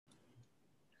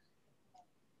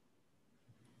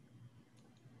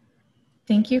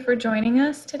Thank you for joining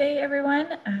us today,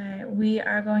 everyone. We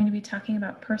are going to be talking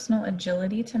about personal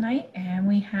agility tonight, and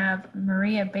we have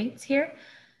Maria Bates here.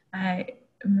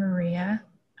 Maria,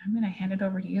 I'm going to hand it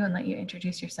over to you and let you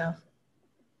introduce yourself.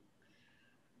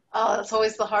 Oh, that's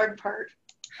always the hard part.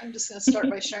 I'm just going to start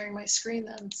by sharing my screen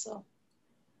then. So,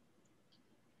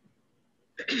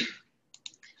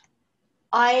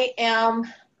 I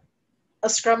am a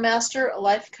Scrum Master, a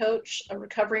life coach, a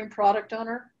recovering product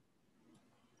owner.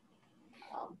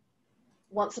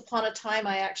 Once upon a time,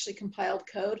 I actually compiled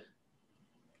code,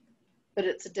 but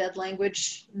it's a dead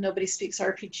language. Nobody speaks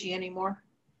RPG anymore.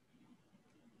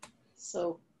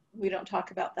 So we don't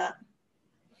talk about that.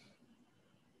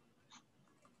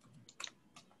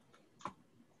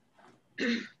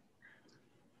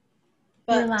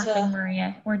 We're laughing,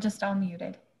 Maria. We're just all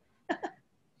muted.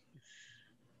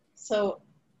 So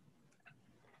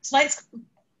tonight's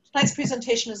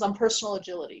presentation is on personal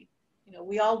agility. You know,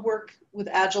 we all work with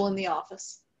Agile in the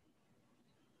office,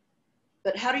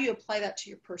 but how do you apply that to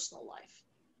your personal life?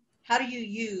 How do you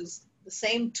use the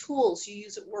same tools you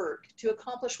use at work to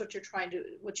accomplish what you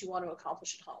want to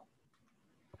accomplish at home?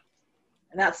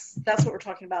 And that's what we're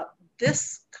talking about.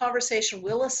 This conversation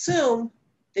will assume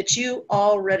that you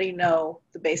already know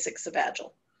the basics of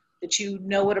Agile, that you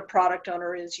know what a product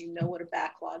owner is, you know what a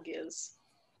backlog is.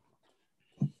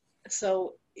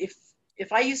 So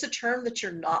if I use a term that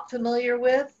you're not familiar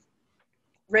with,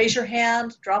 raise your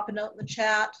hand, drop a note in the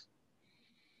chat,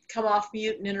 come off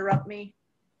mute and interrupt me.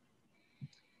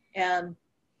 And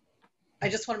I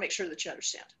just want to make sure that you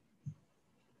understand.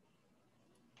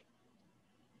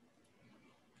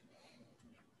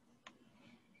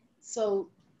 So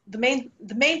the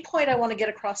main point I want to get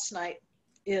across tonight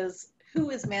is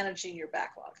who is managing your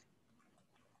backlog?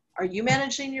 Are you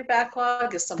managing your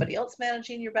backlog? Is somebody else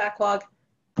managing your backlog?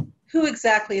 Who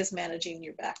exactly is managing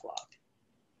your backlog?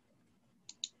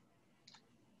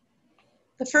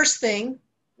 The first thing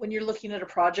when you're looking at a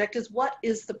project is, what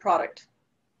is the product?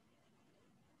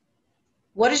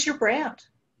 What is your brand?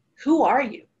 Who are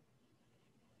you?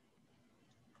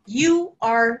 You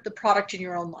are the product in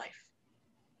your own life.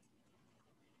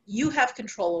 You have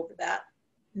control over that.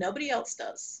 Nobody else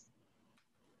does.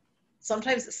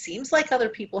 Sometimes it seems like other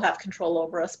people have control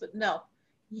over us, but no.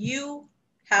 You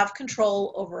have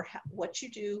control over what you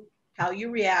do, how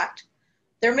you react.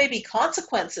 There may be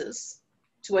consequences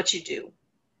to what you do,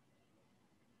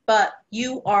 but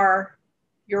you are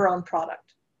your own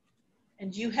product,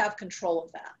 and you have control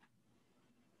of that.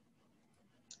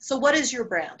 So what is your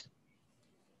brand?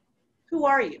 Who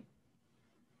are you?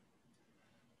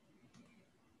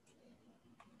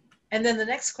 And then the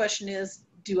next question is,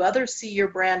 do others see your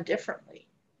brand differently?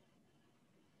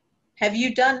 Have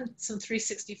you done some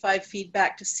 365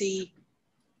 feedback to see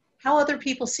how other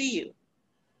people see you?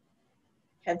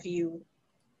 Have you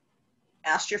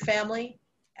asked your family,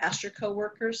 asked your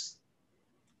coworkers?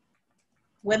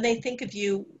 When they think of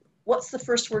you, what's the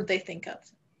first word they think of?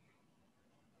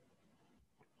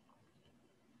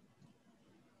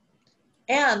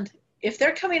 And if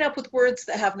they're coming up with words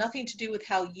that have nothing to do with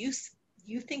how you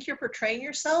think you're portraying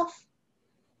yourself,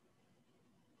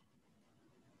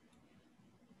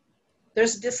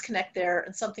 there's a disconnect there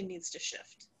and something needs to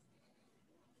shift.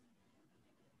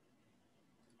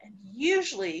 And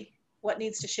usually what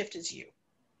needs to shift is you.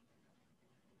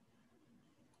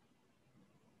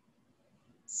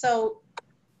 So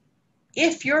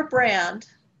if your brand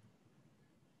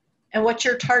and what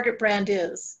your target brand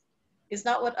is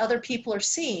not what other people are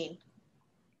seeing,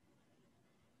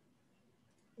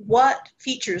 what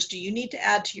features do you need to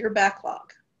add to your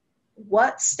backlog?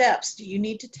 What steps do you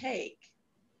need to take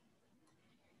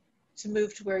to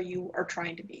move to where you are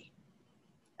trying to be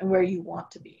and where you want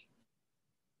to be?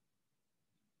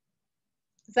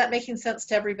 Is that making sense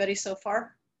to everybody so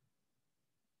far?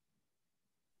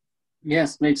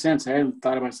 Yes, makes sense. I hadn't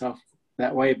thought of myself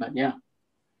that way, but yeah.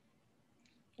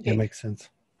 Okay. It makes sense.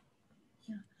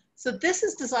 Yeah. So this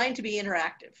is designed to be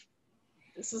interactive.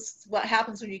 This is what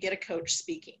happens when you get a coach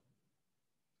speaking.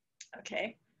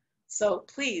 Okay, so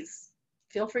please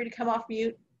feel free to come off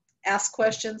mute, ask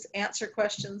questions, answer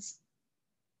questions,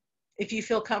 if you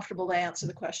feel comfortable to answer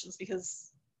the questions,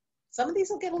 because some of these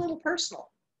will get a little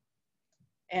personal.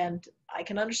 And I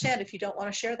can understand if you don't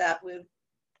want to share that with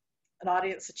an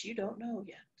audience that you don't know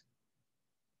yet.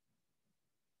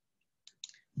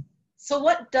 So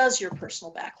what does your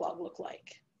personal backlog look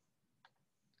like?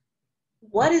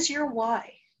 What is your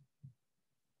why?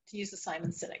 To use the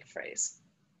Simon Sinek phrase.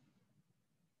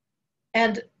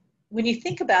 And when you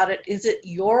think about it, is it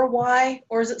your why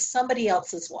or is it somebody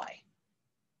else's why?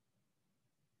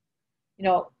 You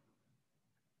know,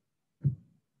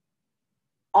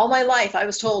 All my life, I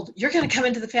was told, you're going to come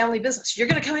into the family business. You're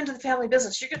going to come into the family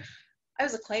business. I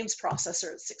was a claims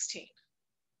processor at 16.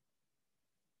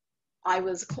 I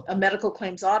was a medical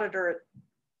claims auditor at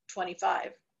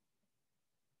 25.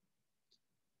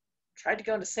 Tried to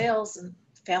go into sales, and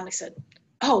the family said,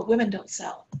 oh, women don't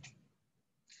sell.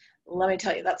 Let me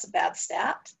tell you, that's a bad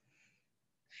stat,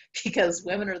 because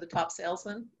women are the top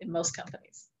salesmen in most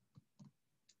companies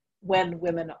when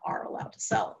women are allowed to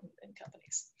sell in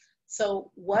companies.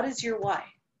 So what is your why?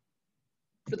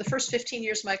 For the first 15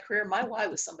 years of my career, my why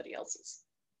was somebody else's.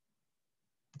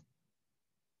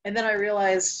 And then I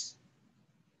realized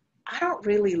I don't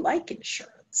really like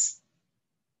insurance,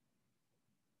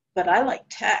 but I like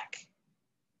tech.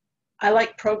 I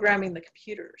like programming the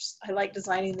computers. I like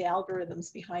designing the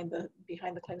algorithms behind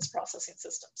the claims processing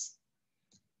systems.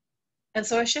 And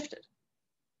so I shifted.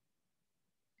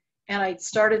 And I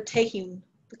started taking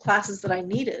the classes that I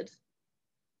needed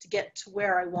to get to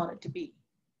where I wanted to be.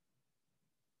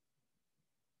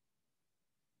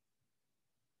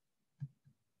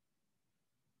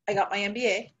 I got my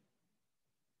MBA.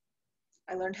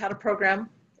 I learned how to program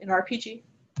in RPG.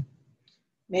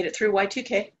 Made it through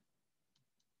Y2K.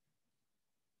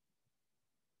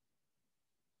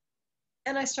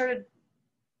 And I started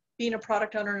being a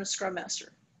product owner and a scrum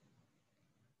master.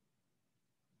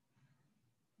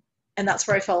 And that's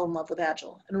where I fell in love with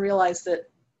Agile and realized that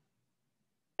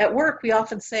at work, we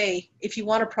often say, if you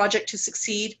want a project to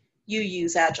succeed, you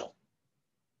use Agile.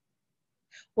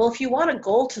 Well, if you want a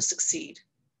goal to succeed,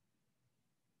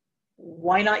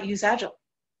 why not use Agile?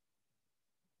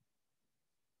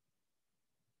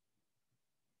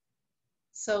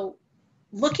 So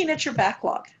looking at your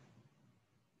backlog,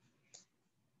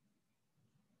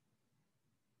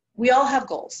 we all have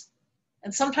goals.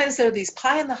 And sometimes there are these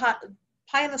pie in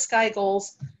the sky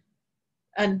goals.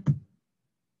 And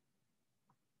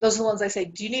those are the ones I say,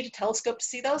 do you need a telescope to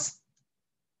see those?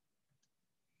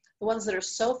 The ones that are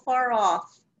so far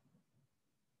off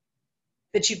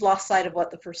that you've lost sight of what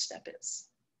the first step is.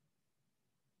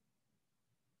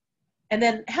 And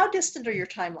then how distant are your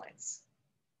timelines?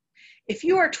 If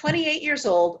you are 28 years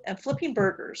old and flipping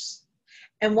burgers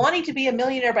and wanting to be a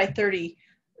millionaire by 30,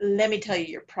 let me tell you,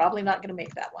 you're probably not going to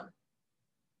make that one.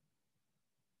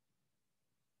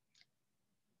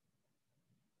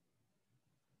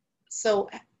 So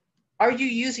are you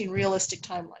using realistic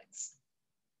timelines?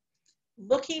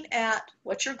 Looking at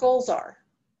what your goals are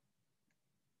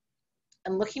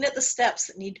and looking at the steps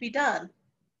that need to be done.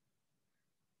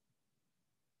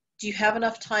 Do you have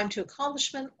enough time to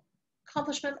accomplishment,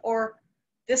 or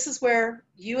this is where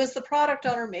you as the product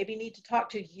owner maybe need to talk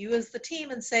to you as the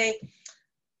team and say,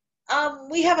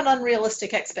 we have an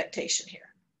unrealistic expectation here.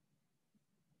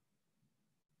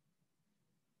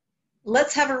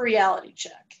 Let's have a reality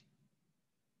check.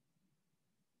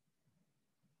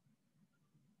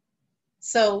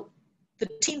 So the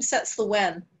team sets the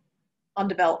when on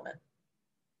development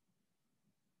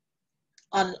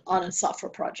on a software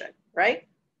project, right?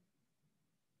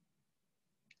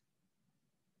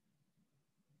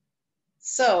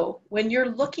 So when you're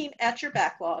looking at your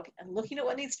backlog and looking at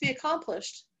what needs to be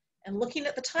accomplished and looking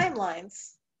at the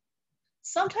timelines,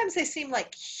 sometimes they seem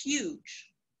like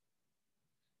huge,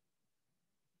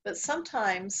 but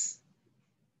sometimes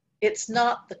it's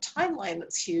not the timeline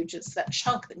that's huge, it's that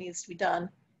chunk that needs to be done.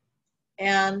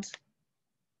 And,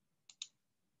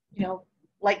 you know,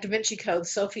 like Da Vinci Code,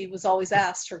 Sophie was always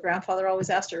asked, her grandfather always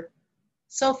asked her,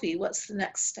 Sophie, what's the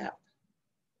next step?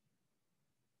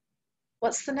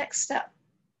 What's the next step?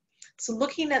 So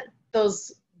looking at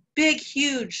those big,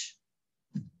 huge,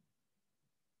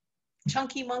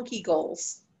 chunky monkey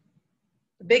goals,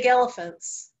 the big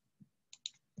elephants,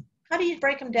 how do you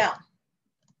break them down?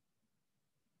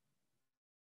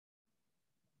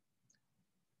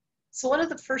 So one of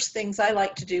the first things I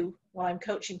like to do when I'm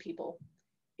coaching people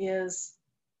is,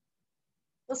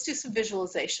 let's do some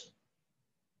visualization.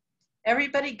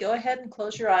 Everybody go ahead and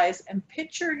close your eyes and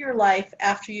picture your life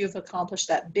after you've accomplished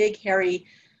that big, hairy,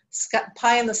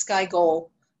 pie in the sky goal,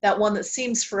 that one that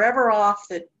seems forever off,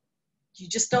 that you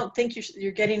just don't think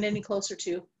you're getting any closer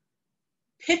to.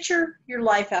 Picture your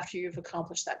life after you've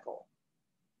accomplished that goal.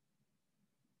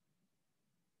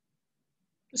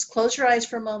 Just close your eyes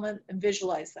for a moment and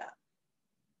visualize that.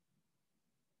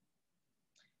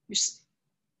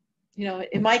 You know,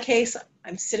 in my case,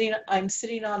 I'm sitting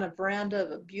on a veranda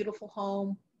of a beautiful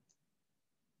home,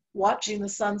 watching the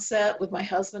sunset with my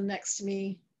husband next to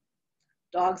me,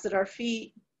 dogs at our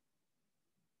feet,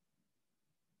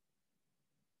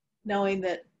 knowing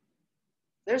that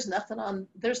there's nothing on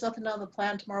the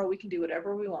plan tomorrow. We can do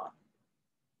whatever we want.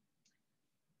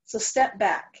 So step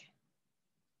back.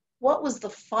 what was the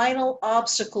final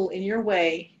obstacle in your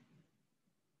way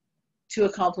to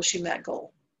accomplishing that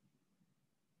goal?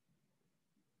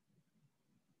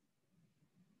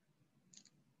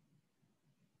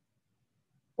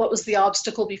 What was the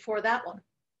obstacle before that one?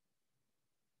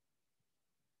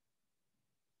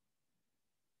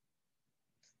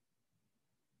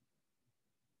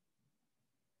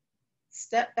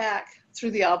 Step back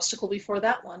through the obstacle before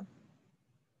that one.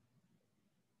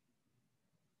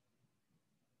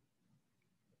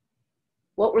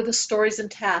 What were the stories and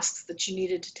tasks that you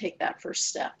needed to take that first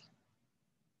step?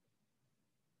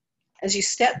 As you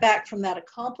step back from that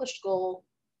accomplished goal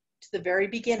to the very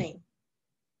beginning,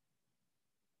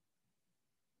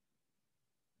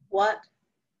 what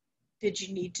did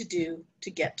you need to do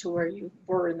to get to where you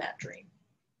were in that dream?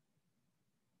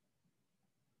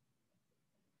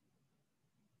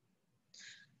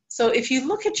 So if you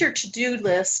look at your to-do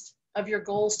list of your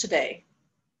goals today,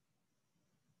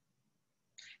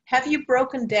 have you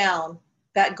broken down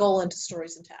that goal into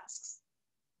stories and tasks?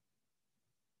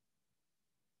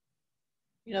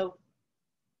 You know,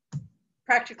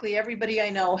 practically everybody I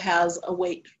know has a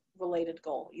weight-related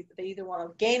goal. They either want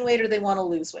to gain weight or they want to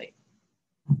lose weight.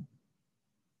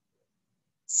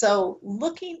 So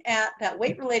looking at that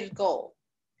weight-related goal,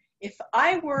 if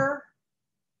I were,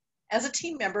 as a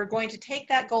team member, going to take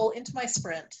that goal into my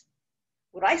sprint,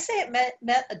 would I say it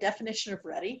met a definition of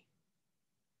ready?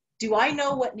 Do I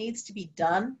know what needs to be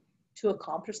done to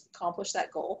accomplish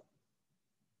that goal?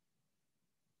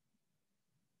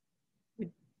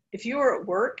 If you were at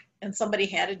work and somebody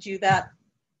handed you that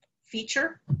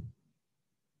feature,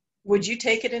 would you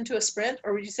take it into a sprint,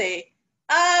 or would you say,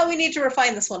 we need to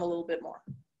refine this one a little bit more?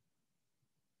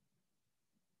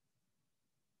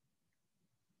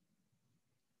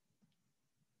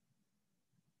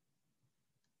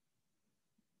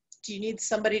 Do you need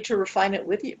somebody to refine it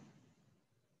with you?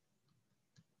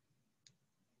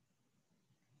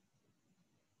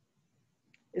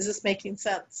 Is this making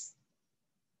sense?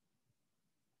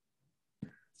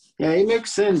 Yeah, it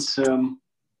makes sense.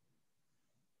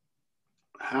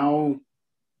 How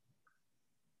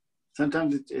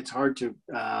sometimes it's hard to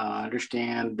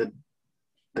understand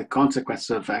the consequence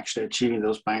of actually achieving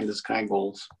those pie in the sky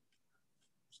goals.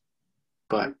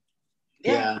 But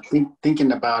yeah,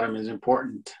 thinking about them is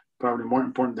important, probably more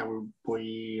important than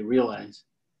we realize.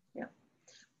 Yeah.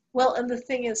 Well, and the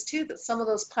thing is too, that some of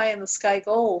those pie in the sky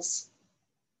goals,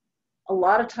 a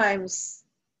lot of times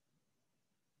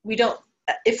we don't,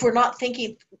 if we're not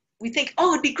thinking, we think,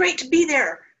 oh, it'd be great to be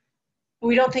there. But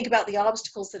we don't think about the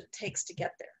obstacles that it takes to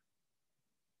get there.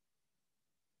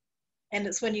 And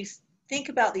it's when you think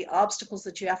about the obstacles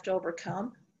that you have to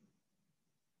overcome,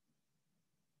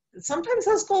 and sometimes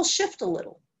those goals shift a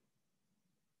little.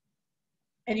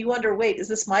 And you wonder, wait, is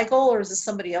this my goal or is this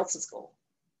somebody else's goal?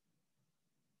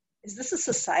 Is this a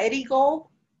society goal?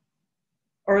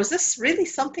 Or is this really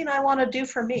something I want to do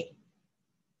for me?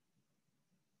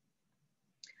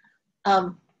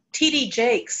 T.D.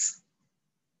 Jakes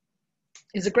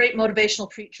is a great motivational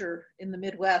preacher in the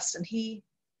Midwest, and he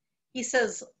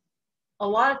says a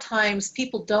lot of times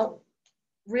people don't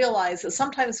realize that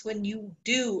sometimes when you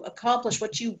do accomplish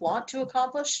what you want to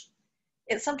accomplish,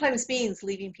 it sometimes means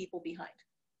leaving people behind.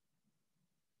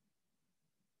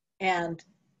 And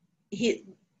he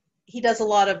does a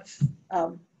lot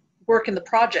of work in the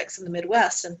projects in the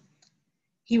Midwest, and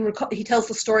he tells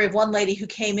the story of one lady who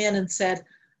came in and said,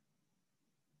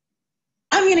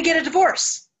 I'm going to get a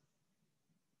divorce.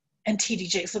 And T.D.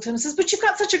 Jakes looks at him and says, but you've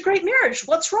got such a great marriage.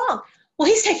 What's wrong? Well,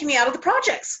 he's taking me out of the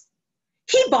projects.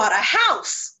 He bought a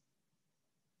house.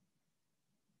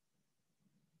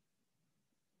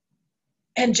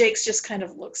 And Jakes just kind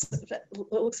of looks at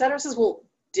her and says, well,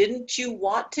 didn't you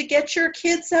want to get your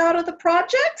kids out of the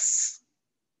projects?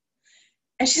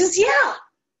 And she says, yeah,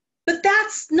 but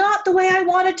that's not the way I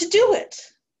wanted to do it.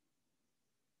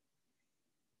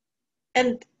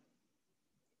 And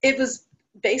it was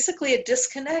basically a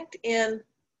disconnect in,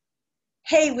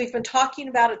 hey, we've been talking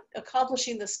about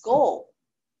accomplishing this goal,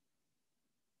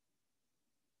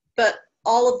 but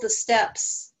all of the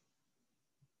steps,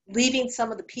 leaving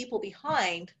some of the people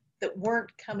behind that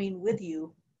weren't coming with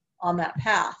you on that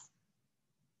path.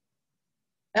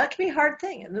 That can be a hard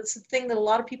thing, and that's the thing that a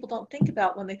lot of people don't think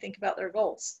about when they think about their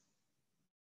goals.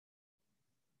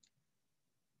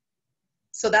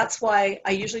 So that's why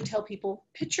I usually tell people,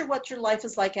 picture what your life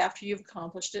is like after you've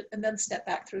accomplished it, and then step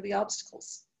back through the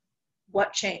obstacles.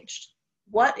 What changed?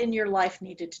 What in your life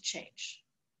needed to change?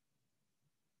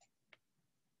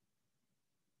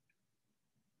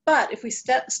 But if we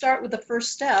start with the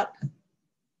first step,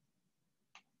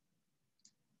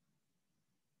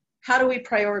 How do we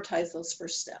prioritize those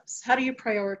first steps? How do you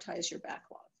prioritize your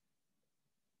backlog?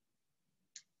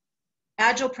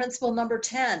 Agile principle number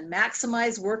 10,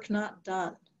 maximize work not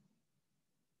done.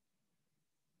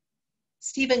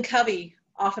 Stephen Covey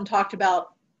often talked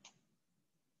about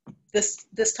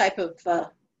this type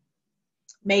of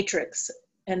matrix,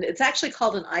 and it's actually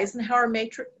called an Eisenhower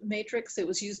matrix. It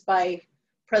was used by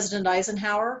President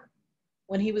Eisenhower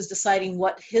when he was deciding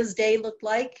what his day looked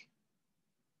like.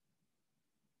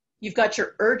 You've got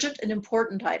your urgent and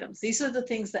important items. These are the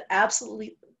things that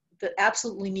absolutely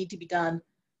need to be done.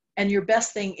 And your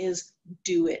best thing is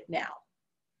do it now.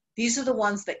 These are the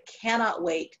ones that cannot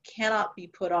wait, cannot be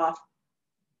put off.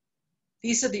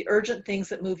 These are the urgent things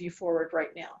that move you forward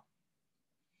right now.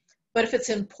 But if it's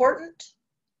important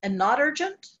and not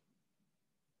urgent,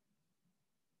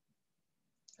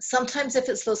 sometimes if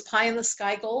it's those pie in the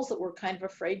sky goals that we're kind of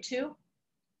afraid to,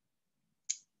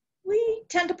 we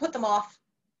tend to put them off.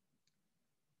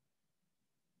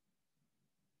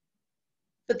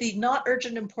 But the not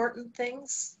urgent important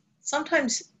things,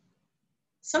 sometimes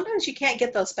you can't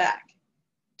get those back.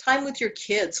 Time with your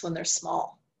kids when they're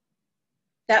small.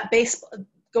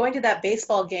 Going to that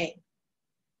baseball game,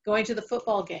 going to the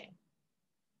football game.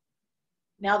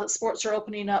 Now that sports are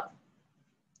opening up,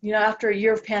 after a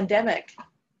year of pandemic,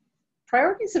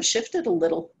 priorities have shifted a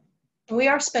little, and we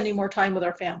are spending more time with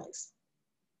our families.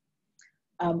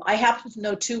 I happen to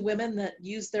know 2 women that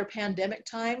used their pandemic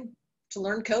time to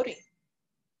learn coding.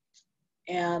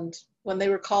 And when they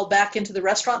were called back into the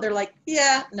restaurant, they're like,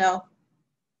 yeah, no,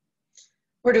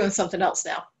 we're doing something else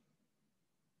now.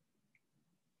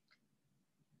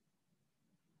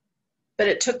 But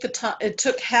it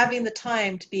took having the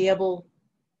time to be able,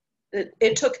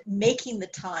 it took making the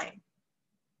time,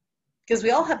 because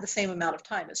we all have the same amount of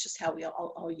time. It's just how we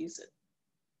all use it.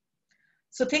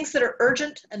 So things that are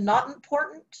urgent and not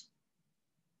important,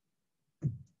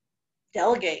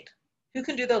 delegate. Who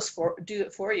can do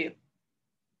it for you?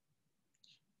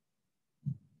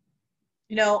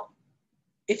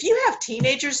 If you have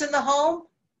teenagers in the home,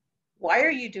 why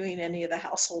are you doing any of the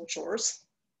household chores?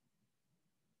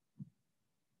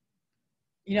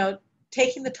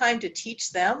 Taking the time to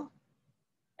teach them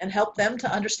and help them to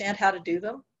understand how to do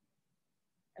them.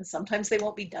 And sometimes they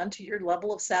won't be done to your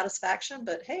level of satisfaction,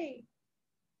 but hey,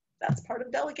 that's part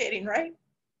of delegating, right?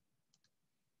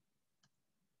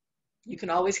 You can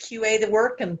always QA the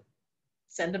work and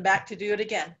send them back to do it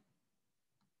again.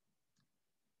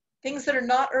 Things that are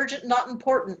not urgent, not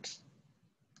important.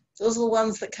 Those are the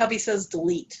ones that Covey says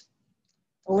delete,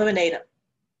 eliminate them.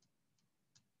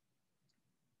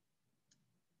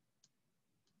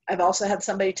 I've also had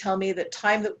somebody tell me that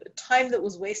time that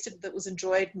was wasted, that was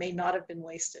enjoyed, may not have been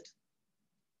wasted.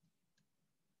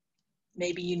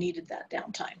 Maybe you needed that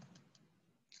downtime.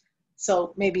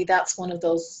 So maybe that's one of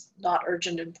those not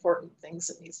urgent, important things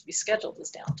that needs to be scheduled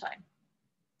as downtime.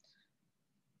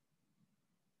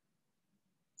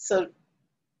 So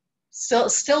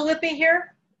still with me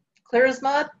here? Clear as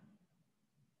mud?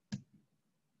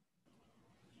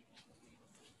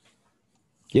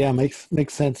 Yeah, makes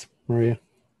sense, Maria.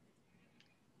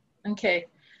 Okay,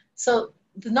 so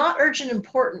the not urgent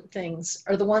important things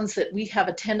are the ones that we have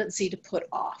a tendency to put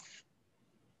off.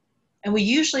 And we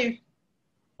usually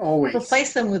Always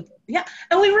replace them with,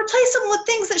 and we replace them with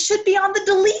things that should be on the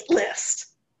delete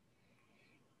list.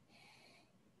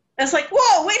 And it's like,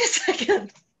 whoa, wait a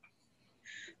second.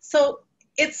 So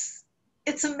it's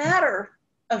a matter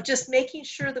of just making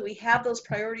sure that we have those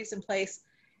priorities in place.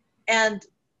 And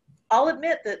I'll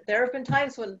admit that there have been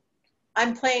times when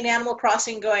I'm playing Animal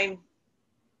Crossing going,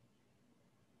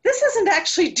 this isn't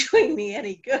actually doing me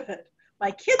any good. My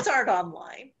kids aren't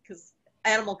online, because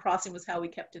Animal Crossing was how we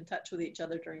kept in touch with each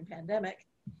other during pandemic,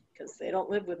 because they don't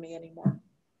live with me anymore.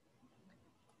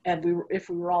 And if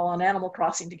we were all on Animal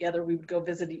Crossing together, we would go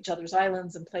visit each other's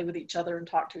islands and play with each other and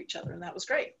talk to each other, and that was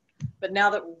great. But now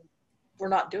that we're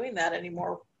not doing that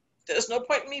anymore, there's no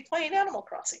point in me playing Animal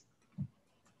Crossing.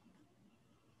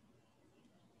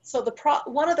 So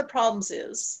one of the problems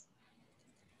is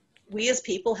we as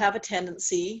people have a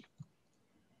tendency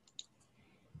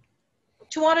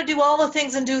to want to do all the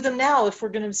things and do them now if we're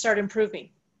going to start improving.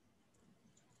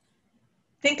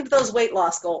 Think of those weight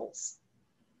loss goals.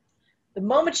 The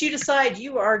moment you decide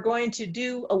you are going to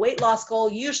do a weight loss goal,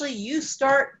 usually you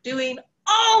start doing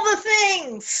all the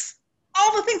things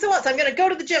at once. I'm going to go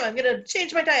to the gym. I'm going to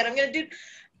change my diet. I'm going to do,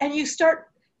 and you start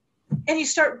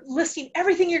listing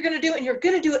everything you're going to do, and you're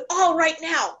going to do it all right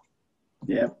now.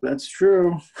 Yeah, that's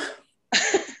true.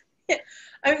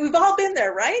 I mean, we've all been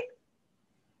there, right?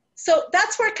 So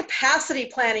that's where capacity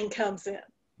planning comes in.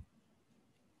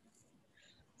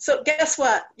 So guess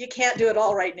what? You can't do it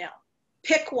all right now.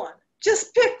 Pick one.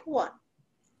 Just pick one.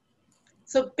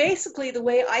 So basically the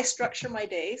way I structure my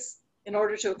days in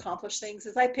order to accomplish things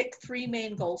is I pick 3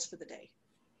 main goals for the day.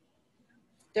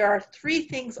 There are 3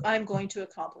 things I'm going to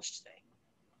accomplish today.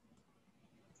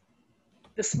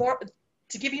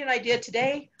 To give you an idea,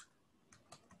 today,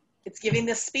 it's giving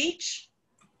this speech.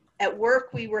 At work,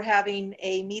 we were having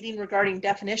a meeting regarding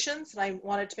definitions, and I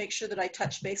wanted to make sure that I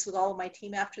touched base with all of my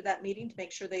team after that meeting to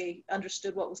make sure they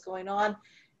understood what was going on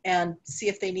and see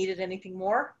if they needed anything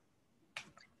more.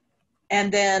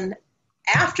 And then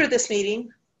after this meeting,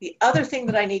 the other thing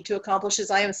that I need to accomplish is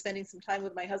I am spending some time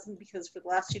with my husband, because for the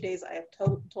last 2 days I have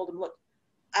told him, look,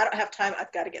 I don't have time.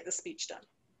 I've got to get this speech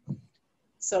done.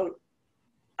 So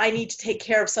I need to take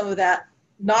care of some of that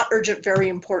not urgent, very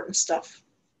important stuff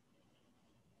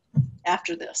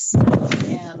after this.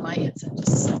 And my headset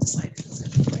just decided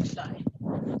it's going to die.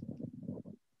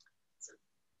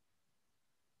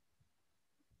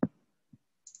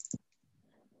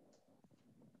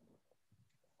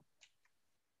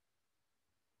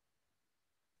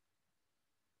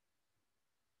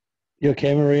 You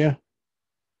okay, Maria?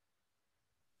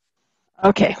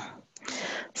 Okay.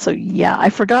 So yeah, I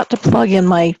forgot to plug in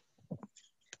my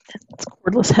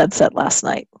cordless headset last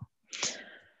night.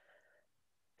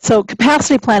 So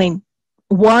capacity planning,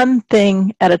 one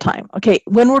thing at a time. Okay,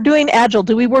 when we're doing Agile,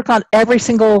 do we work on every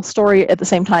single story at the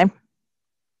same time?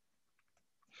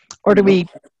 Or do we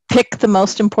pick the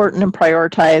most important and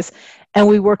prioritize, and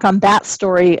we work on that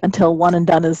story until one and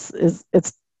done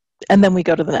and then we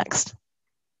go to the next?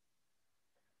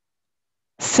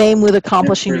 Same with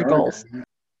accomplishing your goals.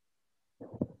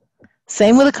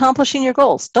 Same with accomplishing your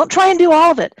goals. Don't try and do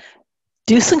all of it.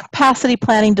 Do some capacity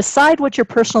planning. Decide what your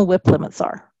personal WIP limits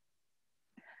are.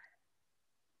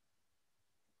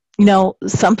 You know,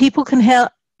 some people can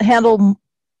handle,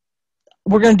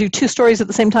 we're going to do 2 stories at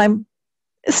the same time.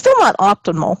 It's still not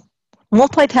optimal.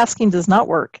 Multitasking does not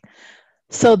work.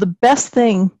 So the best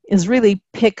thing is really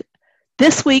pick,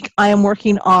 this week I am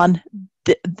working on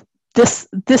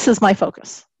this is my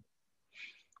focus.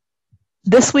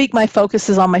 This week my focus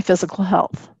is on my physical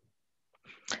health.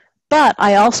 But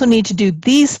I also need to do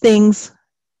these things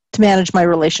to manage my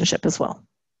relationship as well.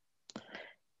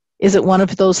 Is it one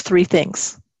of those 3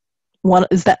 things? One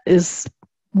is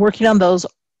working on those,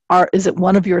 is it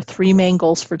one of your 3 main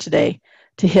goals for today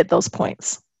to hit those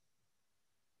points?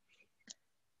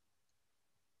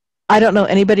 I don't know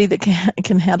anybody that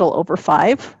can handle over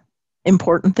 5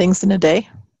 important things in a day.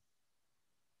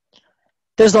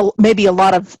 There's maybe a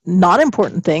lot of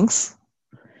non-important things.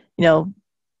 You know,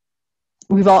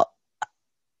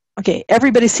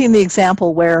 everybody's seen the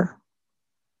example where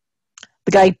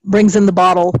the guy brings in the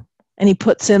bottle and he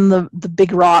puts in the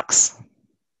big rocks,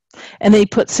 and then he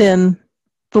puts in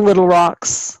the little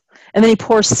rocks, and then he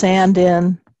pours sand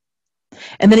in,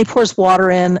 and then he pours water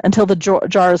in until the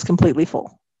jar is completely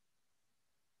full.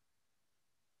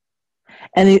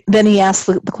 And then he asks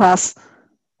the class,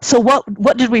 so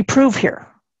what did we prove here?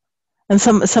 And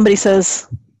somebody says,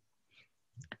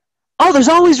 oh, there's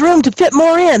always room to fit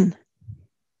more in.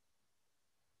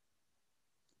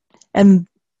 And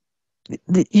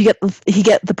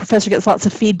the professor gets lots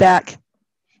of feedback,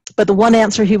 but the one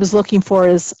answer he was looking for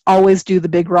is always do the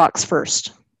big rocks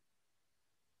first.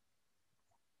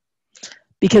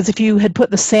 Because if you had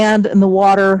put the sand and the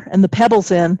water and the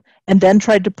pebbles in and then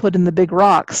tried to put in the big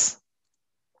rocks,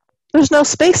 there's no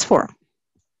space for them.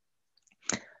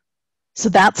 So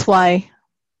that's why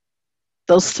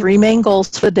those 3 main goals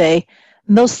for the day,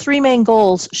 and those 3 main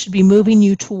goals should be moving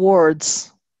you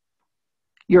towards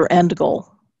your end goal.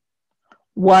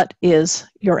 What is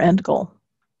your end goal?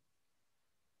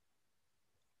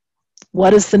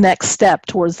 What is the next step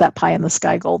towards that pie in the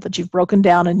sky goal that you've broken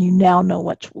down and you now know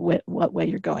what way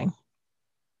you're going?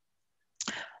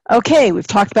 Okay, we've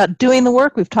talked about doing the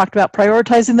work. We've talked about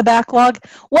prioritizing the backlog.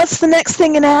 What's the next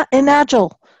thing in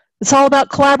Agile? It's all about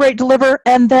collaborate, deliver,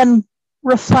 and then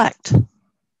reflect.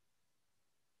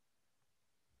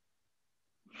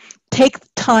 Take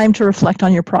time to reflect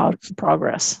on your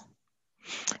progress.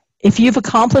 If you've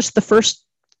accomplished the first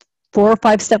 4 or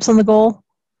 5 steps on the goal,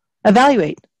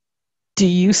 evaluate. Do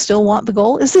you still want the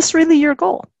goal? Is this really your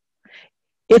goal?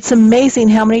 It's amazing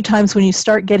how many times when you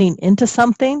start getting into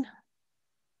something,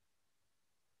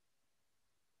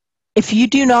 if you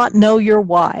do not know your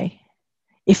why,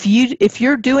 if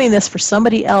you're doing this for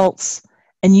somebody else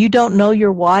and you don't know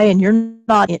your why and you're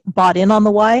not bought in on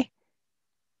the why,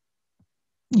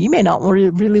 you may not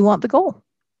really want the goal.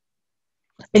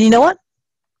 And you know what?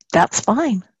 That's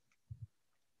fine.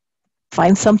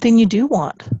 Find something you do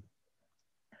want.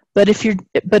 But if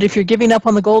you're giving up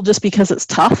on the goal just because it's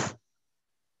tough,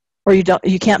 or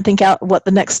you can't think out what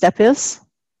the next step is,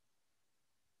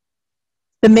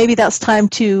 then maybe that's time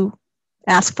to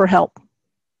ask for help.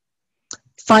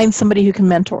 Find somebody who can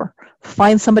mentor.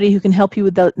 Find somebody who can help you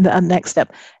with the next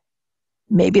step.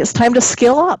 Maybe it's time to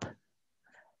skill up.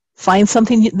 Find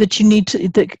something that you need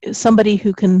somebody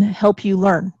who can help you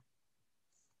learn.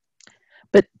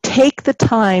 But take the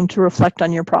time to reflect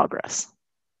on your progress.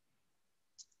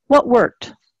 What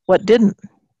worked? What didn't?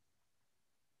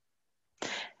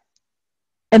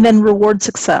 And then reward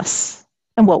success.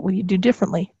 And what will you do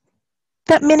differently?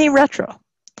 That mini retro.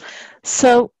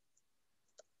 So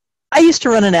I used to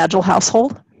run an agile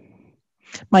household.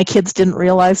 My kids didn't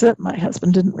realize it. My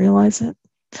husband didn't realize it.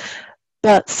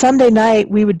 But Sunday night,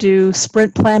 we would do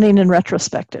sprint planning and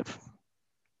retrospective.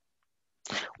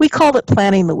 We called it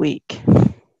planning the week.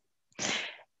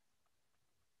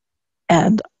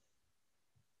 And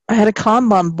I had a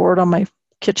Kanban board on my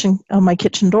kitchen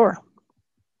door,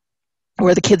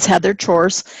 where the kids had their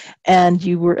chores, and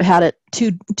you had it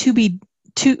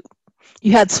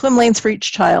you had swim lanes for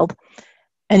each child,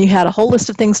 and you had a whole list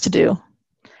of things to do.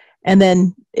 And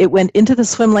then it went into the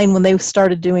swim lane when they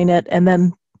started doing it, and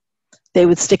then they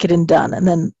would stick it in done. And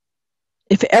then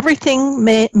if everything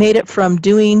made it from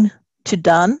doing to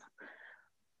done,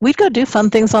 we'd go do fun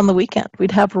things on the weekend.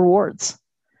 We'd have rewards.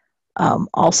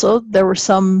 Also, there were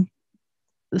some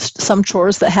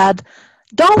chores that had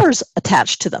dollars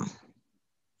attached to them.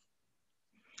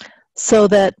 So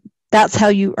that's how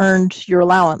you earned your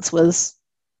allowance, was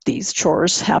these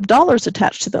chores have dollars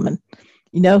attached to them. And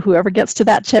whoever gets to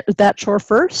that chore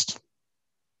first,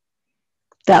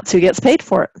 that's who gets paid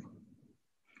for it.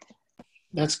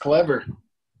 That's clever.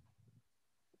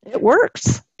 It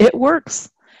works. It works.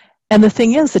 And the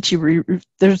thing is that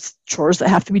there's chores that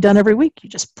have to be done every week. You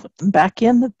just put them back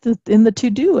in the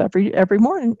to-do every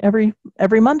morning, every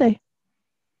Monday.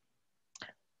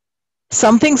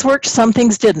 Some things worked, some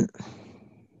things didn't.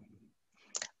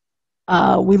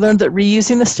 We learned that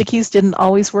reusing the stickies didn't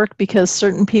always work because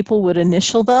certain people would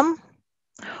initial them,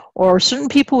 or certain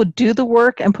people would do the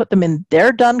work and put them in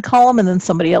their done column, and then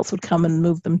somebody else would come and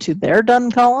move them to their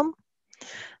done column.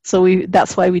 So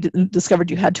that's why we discovered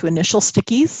you had to initial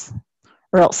stickies,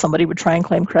 or else somebody would try and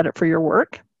claim credit for your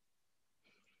work.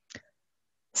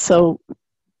 So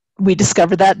we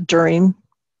discovered that during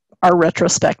our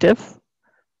retrospective,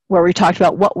 where we talked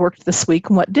about what worked this week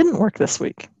and what didn't work this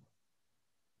week.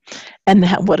 And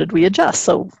what did we adjust?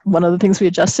 So one of the things we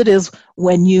adjusted is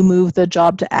when you move the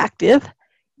job to active,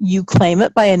 you claim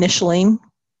it by initialing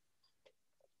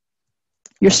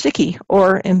your sticky,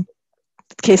 or in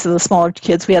the case of the smaller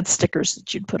kids, we had stickers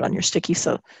that you'd put on your sticky.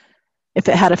 So if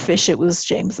it had a fish, it was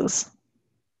James's.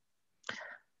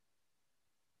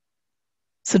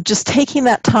 So just taking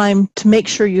that time to make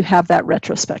sure you have that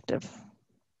retrospective.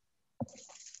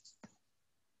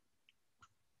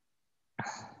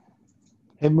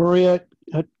 Hey, Maria,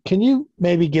 can you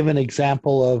maybe give an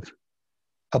example of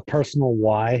a personal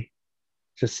why?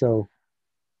 Just so,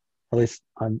 at least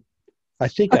I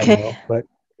think I know, but.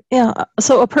 Yeah,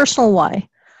 so a personal why.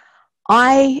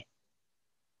 There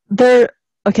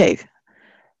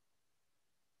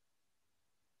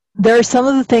are some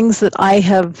of the things that I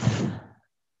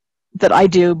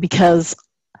do because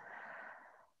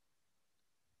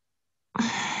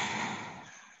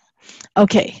I'm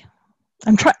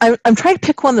trying to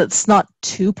pick one that's not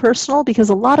too personal, because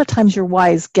a lot of times your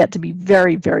whys get to be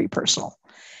very, very personal.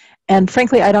 And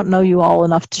frankly, I don't know you all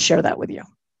enough to share that with you.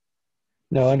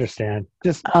 No, I understand.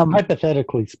 Just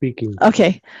hypothetically speaking.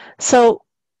 Okay. So,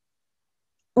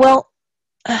 well,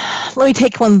 let me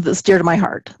take one that's dear to my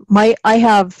heart. I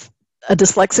have a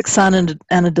dyslexic son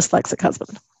and a dyslexic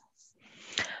husband.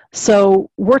 So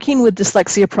working with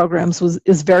dyslexia programs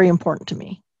is very important to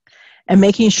me. And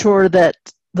making sure that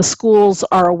the schools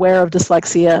are aware of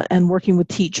dyslexia and working with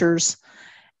teachers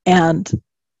and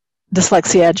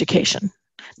dyslexia education.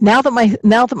 Now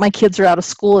that my kids are out of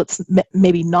school, it's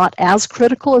maybe not as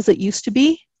critical as it used to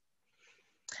be,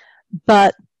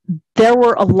 but there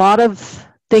were a lot of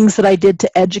things that I did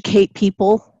to educate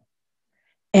people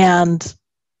and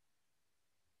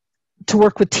to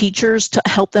work with teachers to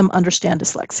help them understand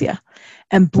dyslexia.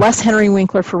 And bless Henry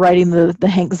Winkler for writing the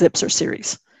Hank Zipser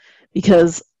series,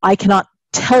 because I cannot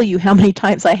tell you how many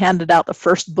times I handed out the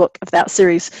first book of that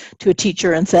series to a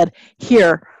teacher and said,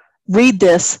 here, read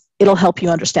this. It'll help you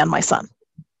understand my son.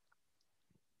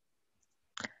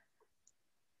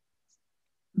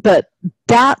 But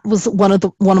that was one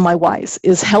of my whys,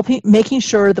 is making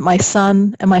sure that my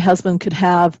son and my husband could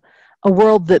have a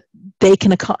world that they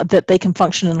can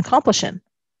function and accomplish in.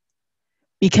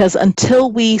 Because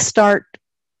until we start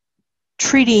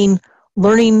treating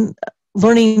learning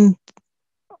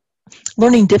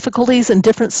difficulties and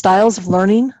different styles of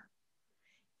learning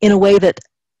in a way that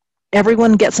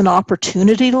everyone gets an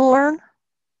opportunity to learn,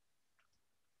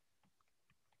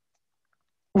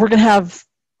 we're going to have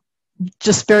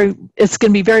it's going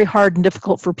to be very hard and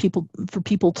difficult for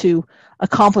people to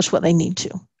accomplish what they need to.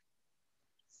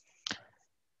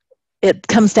 It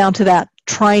comes down to that,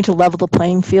 trying to level the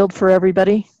playing field for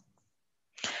everybody.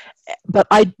 But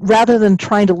rather than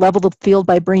trying to level the field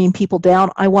by bringing people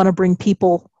down, I want to bring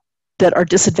people that are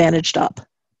disadvantaged up,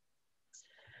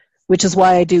 which is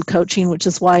why I do coaching, which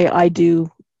is why I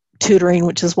do tutoring,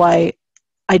 which is why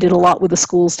I did a lot with the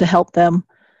schools to help them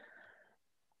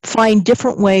find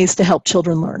different ways to help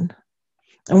children learn.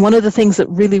 And one of the things that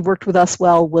really worked with us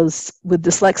well was with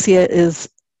dyslexia is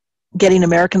getting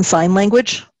American Sign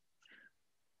Language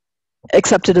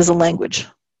accepted as a language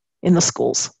in the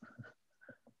schools.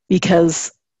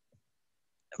 Because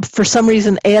for some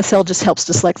reason, ASL just helps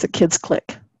dyslexic kids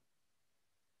click.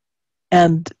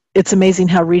 And it's amazing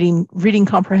how reading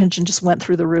comprehension just went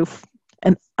through the roof.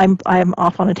 And I'm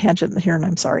off on a tangent here, and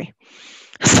I'm sorry.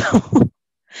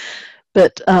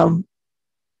 But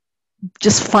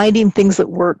just finding things that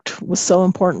worked was so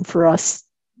important for us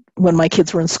when my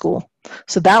kids were in school.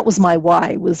 So that was my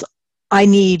why, was I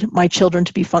need my children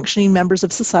to be functioning members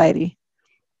of society.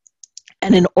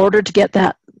 And in order for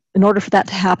that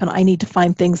to happen, I need to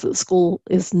find things that the school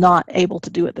is not able to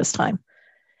do at this time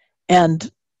and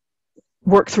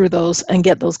work through those and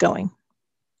get those going.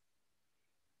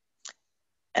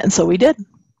 And so we did.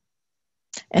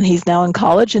 And he's now in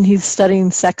college, and he's studying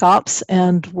SecOps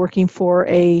and working for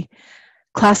a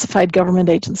classified government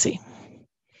agency.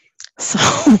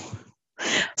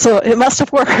 So it must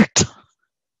have worked.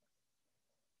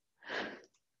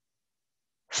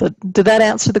 So did that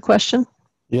answer the question?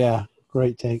 Yeah,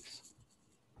 great, thanks.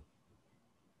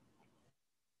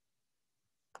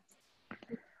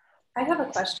 I have a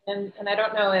question, and I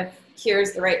don't know if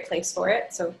here's the right place for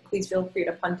it, so please feel free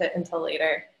to punt it until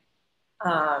later.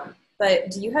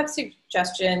 But do you have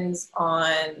suggestions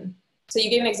on, so you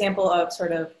gave an example of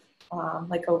sort of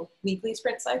like a weekly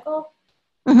sprint cycle.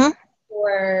 Mm-hmm.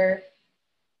 For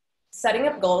setting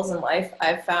up goals in life,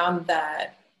 I've found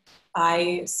that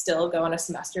I still go on a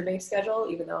semester-based schedule,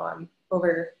 even though I'm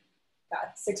over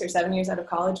 6 or 7 years out of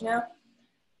college now.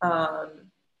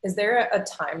 Is there a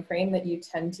time frame that you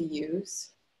tend to use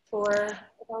for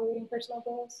evaluating personal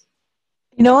goals?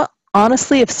 You know what?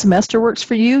 Honestly, if semester works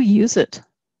for you, use it.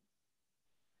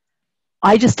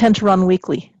 I just tend to run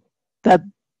weekly. That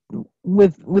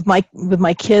with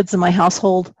my kids and my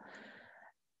household,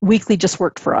 weekly just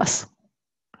worked for us.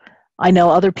 I know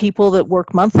other people that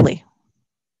work monthly,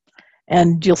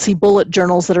 and you'll see bullet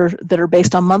journals that are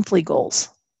based on monthly goals.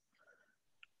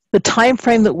 The time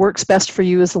frame that works best for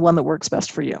you is the one that works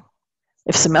best for you.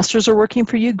 If semesters are working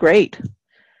for you, great.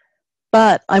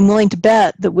 But I'm willing to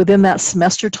bet that within that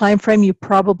semester time frame, you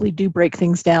probably do break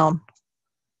things down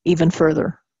even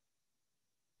further.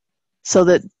 So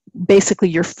that basically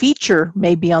your feature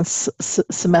may be on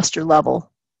semester level,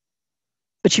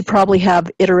 but you probably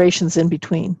have iterations in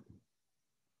between.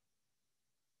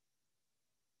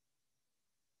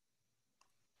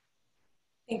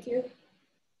 Thank you.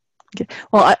 Okay.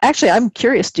 Well, actually, I'm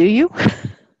curious, do you?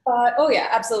 Oh yeah,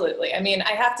 absolutely. I mean,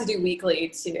 I have to do weekly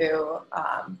to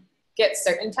get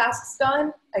certain tasks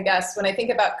done. I guess when I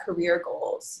think about career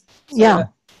goals, Yeah.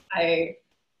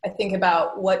 I think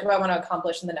about, what do I want to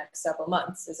accomplish in the next several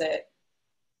months? Is it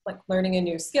like learning a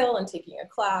new skill and taking a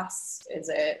class? Is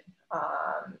it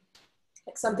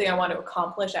like something I want to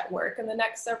accomplish at work in the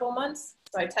next several months?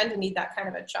 So I tend to need that kind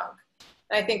of a chunk.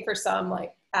 And I think for some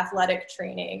like athletic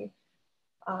training,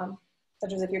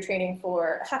 such as if you're training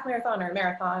for a half marathon or a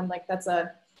marathon, like that's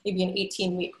maybe an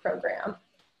 18-week program.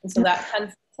 And so that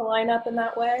tends to line up in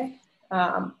that way.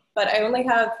 But I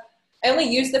only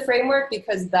use the framework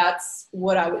because that's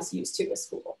what I was used to with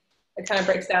school. It kind of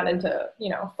breaks down into,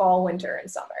 fall, winter,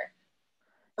 and summer.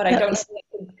 But I don't think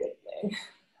it's a good thing.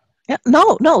 Yeah,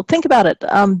 no, think about it.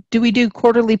 Do we do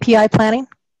quarterly PI planning?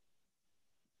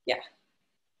 Yeah.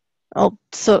 Oh,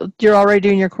 so you're already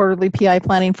doing your quarterly PI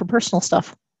planning for personal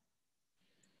stuff.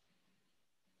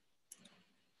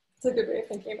 It's a good way of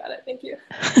thinking about it. Thank you.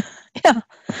 Yeah.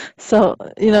 So,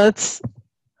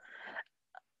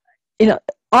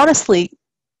 honestly,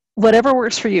 whatever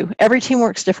works for you. Every team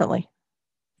works differently.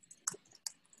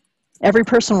 Every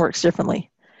person works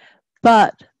differently.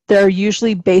 But there are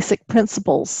usually basic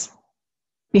principles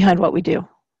behind what we do.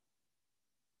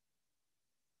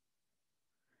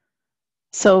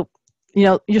 So,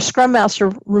 your Scrum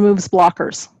Master removes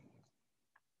blockers.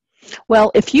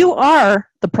 Well, if you are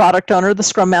the product owner, the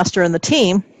scrum master, and the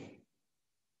team,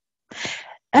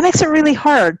 that makes it really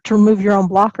hard to remove your own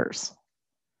blockers.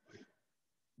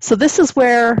 So this is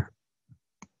where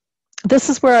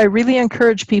I really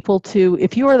encourage people to,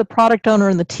 if you are the product owner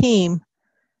and the team,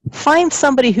 find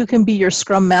somebody who can be your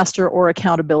scrum master or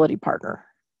accountability partner.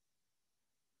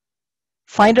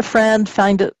 Find a friend,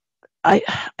 I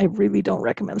really don't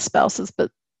recommend spouses,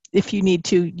 but if you need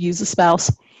to, use a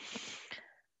spouse.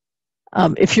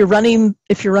 If you're running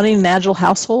an agile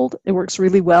household, it works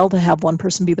really well to have one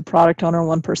person be the product owner and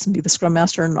one person be the scrum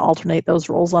master and alternate those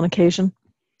roles on occasion.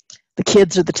 The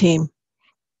kids or the team.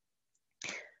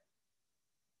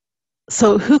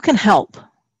 So who can help?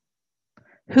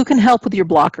 Who can help with your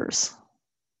blockers?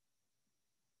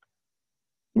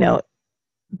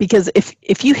 Because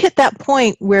if you hit that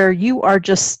point where you are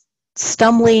just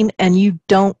stumbling and you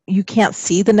can't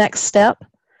see the next step,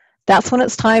 that's when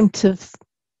it's time to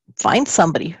find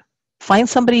somebody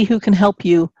who can help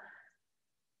you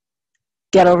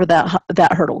get over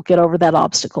that hurdle, get over that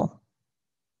obstacle.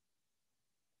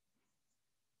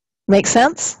 Make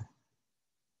sense?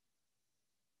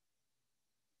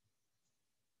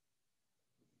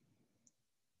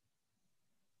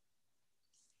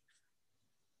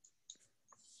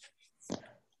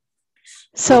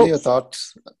 So, what are your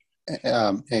thoughts?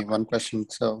 Hey, one question.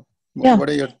 So, yeah. What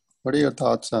are your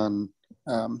thoughts on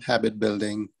habit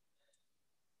building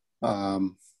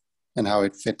and how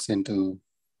it fits into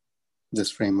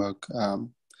this framework?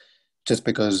 Just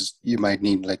because you might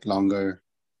need like longer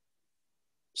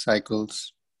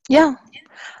cycles. Yeah.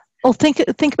 Well, think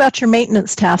about your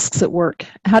maintenance tasks at work.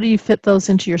 How do you fit those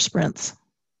into your sprints?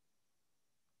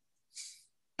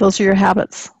 Those are your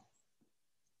habits.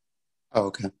 Oh,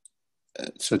 okay.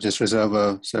 So just reserve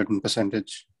a certain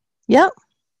percentage. Yeah.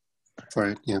 For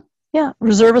it, yeah. Yeah.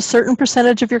 Reserve a certain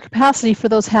percentage of your capacity for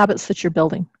those habits that you're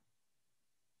building.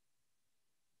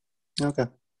 Okay.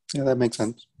 Yeah, that makes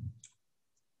sense.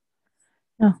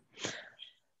 Yeah.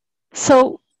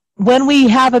 So when we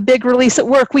have a big release at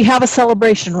work, we have a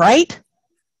celebration, right?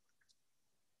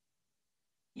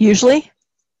 Usually.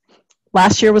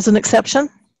 Last year was an exception.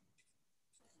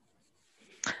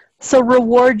 So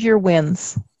reward your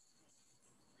wins.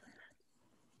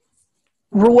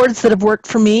 Rewards that have worked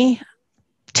for me,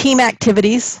 team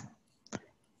activities,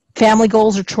 family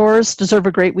goals or chores deserve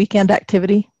a great weekend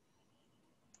activity.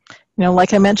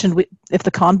 Like I mentioned, if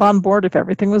the Kanban board, if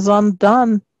everything was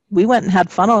done, we went and had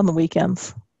fun on the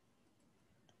weekends.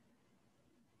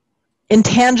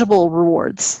 Intangible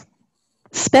rewards.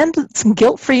 Spend some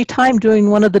guilt-free time doing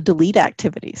one of the delete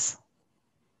activities.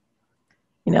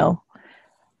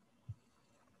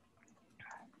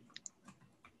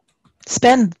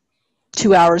 Spend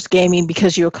 2 hours gaming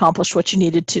because you accomplished what you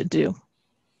needed to do.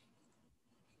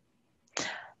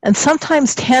 And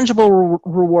sometimes tangible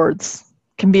rewards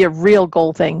can be a real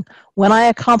goal thing. When I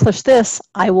accomplish this,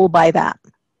 I will buy that.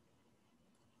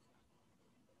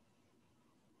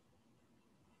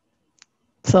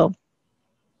 So,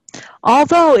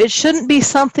 although it shouldn't be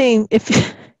something,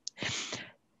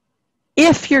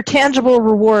 if your tangible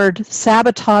reward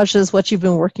sabotages what you've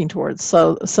been working towards,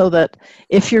 so that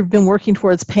if you've been working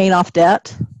towards paying off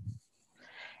debt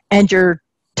and your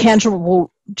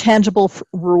tangible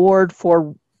reward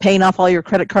for paying off all your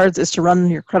credit cards is to run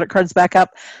your credit cards back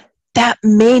up, that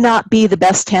may not be the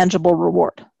best tangible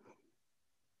reward.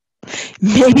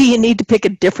 Maybe you need to pick a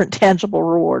different tangible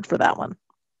reward for that one.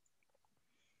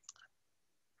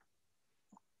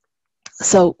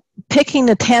 So picking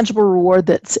a tangible reward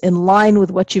that's in line with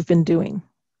what you've been doing.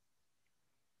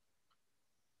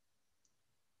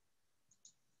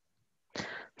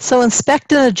 So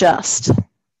inspect and adjust.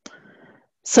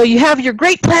 So you have your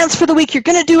great plans for the week. You're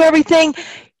going to do everything.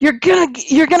 You're going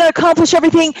to accomplish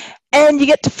everything. And you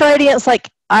get to Friday and it's like,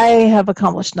 I have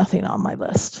accomplished nothing on my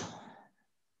list.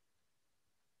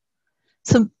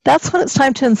 So that's when it's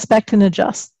time to inspect and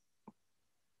adjust.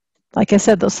 Like I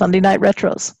said, those Sunday night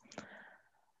retros.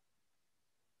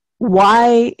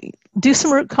 Why? Do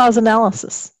some root cause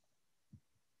analysis.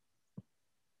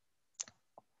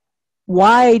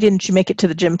 Why didn't you make it to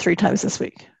the gym 3 times this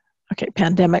week? Okay,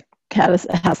 pandemic has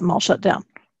them all shut down.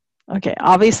 Okay,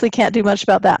 obviously can't do much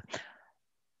about that.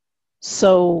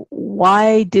 So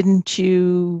why didn't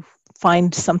you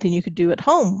find something you could do at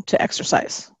home to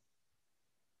exercise?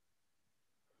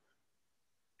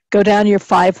 Go down your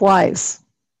 5 whys.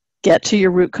 Get to your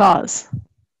root cause.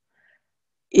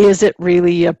 Is it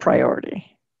really a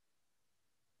priority?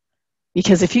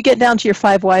 Because if you get down to your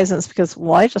 5 whys and it's because,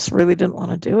 well, I just really didn't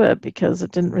want to do it because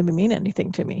it didn't really mean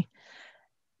anything to me.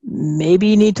 Maybe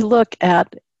you need to look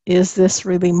at, is this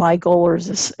really my goal, or is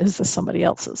this somebody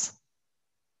else's?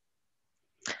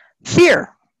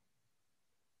 Fear.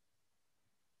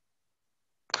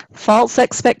 False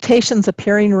expectations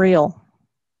appearing real.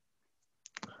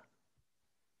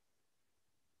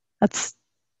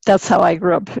 That's how I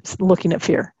grew up looking at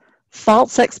fear.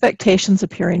 False expectations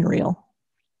appearing real.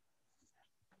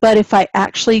 But if I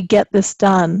actually get this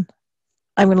done,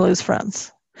 I'm going to lose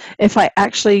friends. If I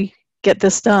actually get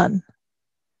this done,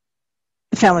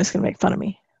 the family's going to make fun of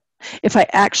me. If I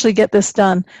actually get this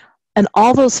done, and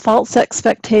all those false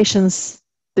expectations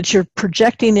that you're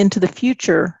projecting into the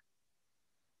future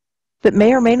that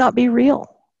may or may not be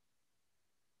real.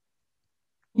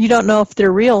 You don't know if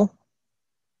they're real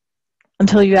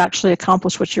until you actually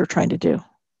accomplish what you're trying to do.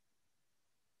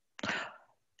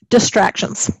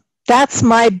 Distractions. That's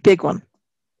my big one.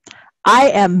 I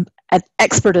am an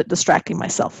expert at distracting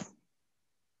myself.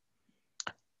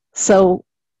 So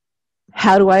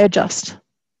how do I adjust?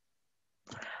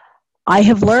 I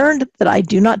have learned that I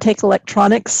do not take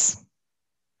electronics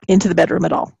into the bedroom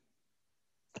at all,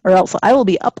 or else I will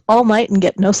be up all night and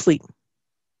get no sleep.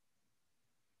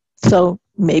 So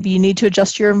maybe you need to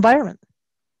adjust your environment.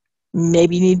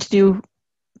 Maybe you need to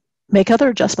make other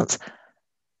adjustments.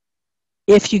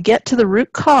 If you get to the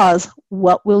root cause,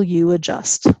 what will you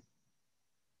adjust?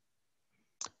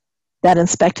 That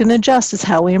inspect and adjust is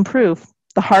how we improve.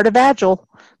 The heart of Agile: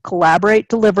 collaborate,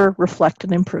 deliver, reflect,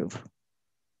 and improve.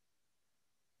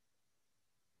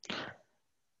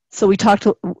 So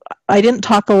I didn't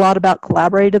talk a lot about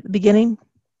collaborate at the beginning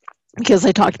because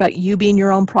I talked about you being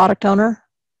your own product owner.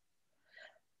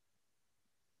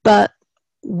 But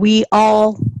we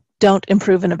all don't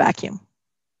improve in a vacuum.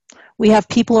 We have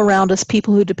people around us,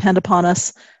 people who depend upon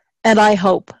us, and I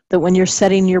hope that when you're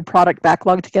setting your product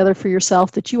backlog together for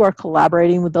yourself, that you are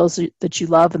collaborating with those that you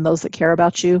love and those that care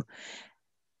about you,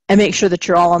 and make sure that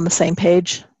you're all on the same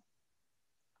page,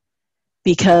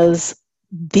 because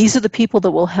these are the people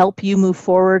that will help you move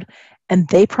forward, and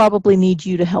they probably need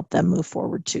you to help them move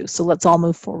forward too. So let's all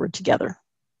move forward together.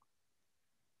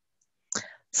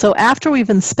 So after we've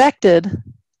inspected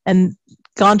and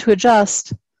gone to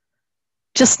adjust,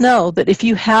 just know that if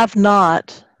you have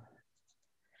not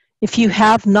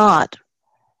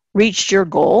reached your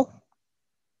goal,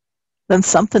 then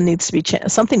something needs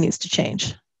to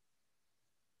change.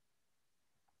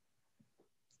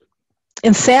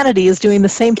 Insanity is doing the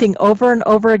same thing over and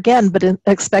over again, but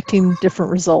expecting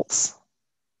different results.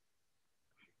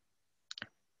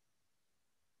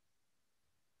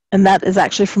 And that is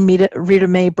actually from Rita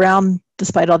Mae Brown,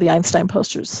 despite all the Einstein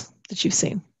posters that you've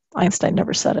seen. Einstein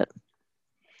never said it.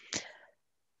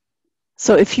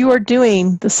 So if you are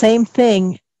doing the same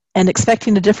thing and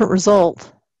expecting a different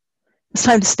result, it's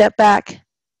time to step back,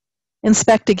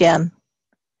 inspect again,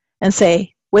 and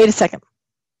say, wait a second.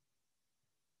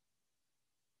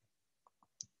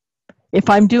 If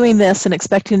I'm doing this and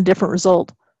expecting a different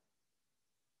result,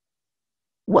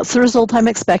 what's the result I'm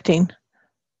expecting?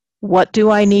 What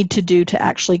do I need to do to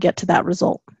actually get to that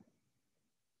result?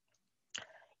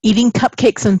 Eating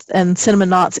cupcakes and cinnamon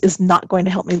knots is not going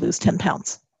to help me lose 10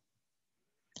 pounds.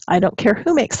 I don't care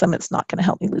who makes them, it's not going to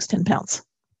help me lose 10 pounds.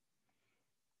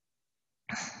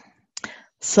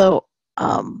 So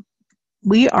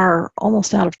we are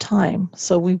almost out of time,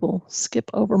 so we will skip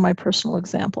over my personal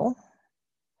example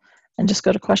and just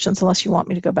go to questions unless you want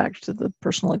me to go back to the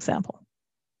personal example.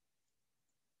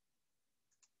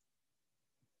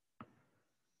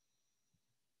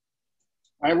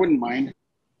 I wouldn't mind.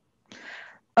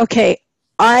 Okay,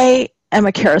 I am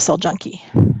a carousel junkie.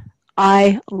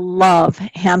 I love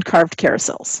hand-carved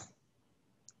carousels.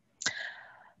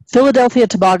 Philadelphia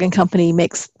Toboggan Company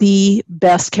makes the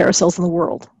best carousels in the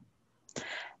world.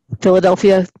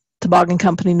 Philadelphia Toboggan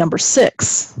Company number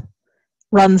 6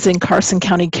 runs in Carson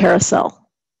County Carousel.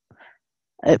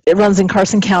 It runs in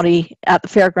Carson County at the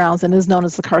fairgrounds and is known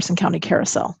as the Carson County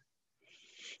Carousel.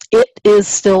 It is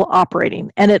still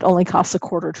operating, and it only costs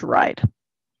 $0.25 to ride.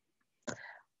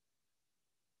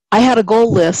 I had a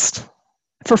goal list.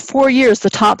 For 4 years, the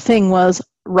top thing was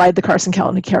ride the Carson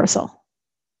County Carousel.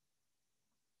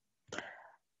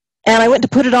 And I went to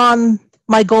put it on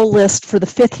my goal list for the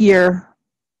 5th year,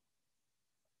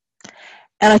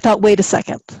 and I thought, wait a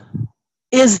second,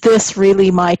 is this really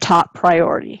my top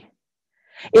priority?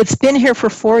 It's been here for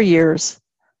 4 years.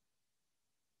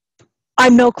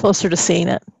 I'm no closer to seeing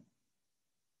it.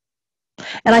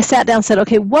 And I sat down and said,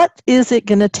 okay, what is it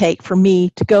going to take for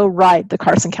me to go ride the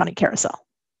Carson County Carousel?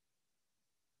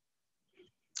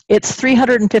 It's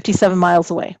 357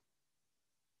 miles away.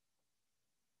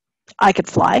 I could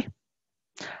fly,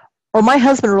 or my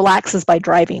husband relaxes by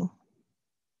driving.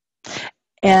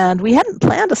 And we hadn't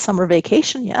planned a summer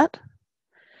vacation yet.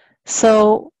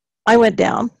 So I went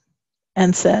down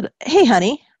and said, hey,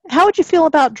 honey, how would you feel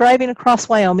about driving across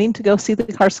Wyoming to go see the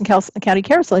Carson County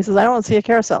Carousel? He says, I don't want to see a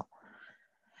carousel.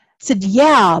 I said,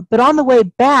 yeah, but on the way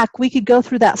back, we could go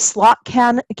through that slot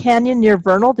canyon near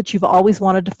Vernal that you've always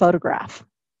wanted to photograph.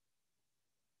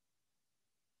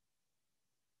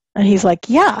 And he's like,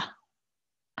 yeah,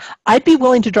 I'd be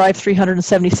willing to drive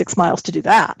 376 miles to do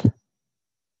that.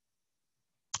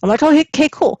 I'm like, oh, okay,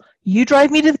 cool. You drive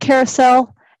me to the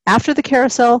carousel. After the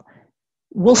carousel,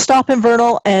 we'll stop in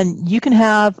Vernal, and you can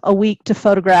have a week to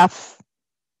photograph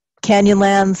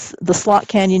Canyonlands, the slot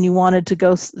canyon you wanted to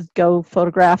go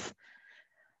photograph,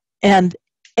 and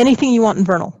anything you want in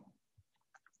Vernal.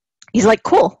 He's like,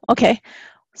 cool, okay.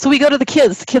 So we go to the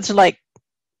kids. The kids are like,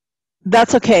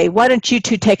 that's okay. Why don't you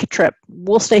two take a trip?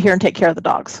 We'll stay here and take care of the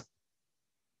dogs.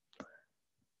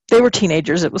 They were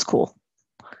teenagers. It was cool.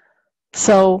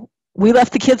 So we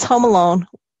left the kids home alone.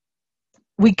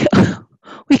 We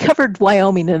covered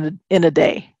Wyoming in a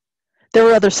day. There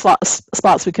were other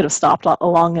spots we could have stopped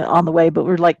along on the way, but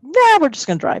we were like, nah, we're just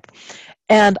going to drive.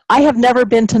 And I have never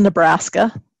been to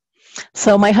Nebraska.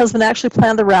 So my husband actually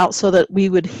planned the route so that we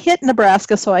would hit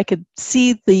Nebraska so I could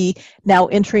see the now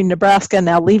entering Nebraska,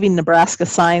 now leaving Nebraska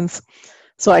signs.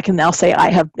 So I can now say I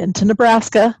have been to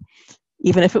Nebraska,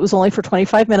 even if it was only for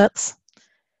 25 minutes.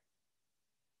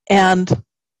 And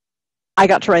I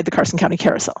got to ride the Carson County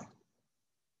Carousel.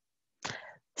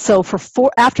 So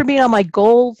after being on my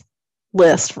goal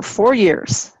list for 4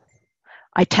 years,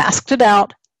 I tasked it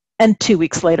out, and 2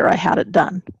 weeks later I had it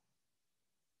done.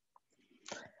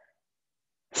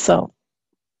 So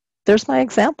there's my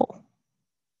example.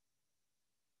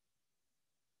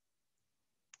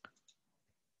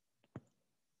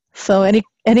 So any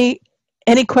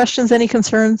questions, any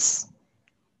concerns?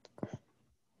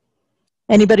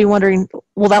 Anybody wondering,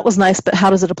 well, that was nice, but how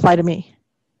does it apply to me?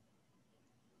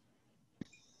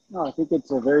 No, I think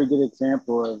it's a very good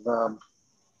example of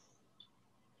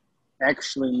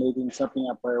actually making something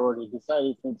a priority,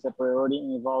 deciding things a priority,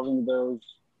 and involving those,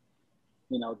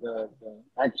 the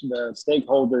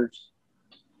stakeholders,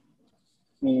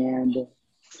 and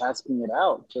asking it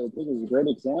out. So I think it's a great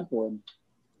example. And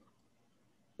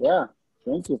yeah,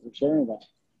 thank you for sharing that.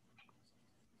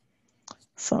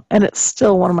 So, and it's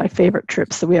still one of my favorite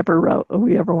trips that we ever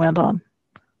went on.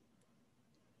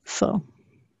 So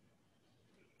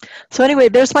anyway,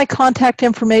 there's my contact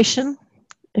information.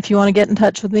 If you want to get in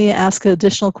touch with me, ask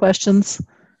additional questions.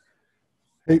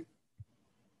 Hey,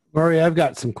 Murray, I've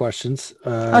got some questions.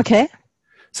 Okay.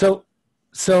 So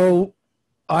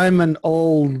I'm an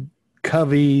old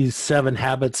Covey 7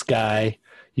 Habits guy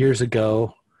years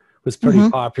ago. Was pretty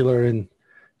popular in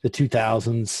the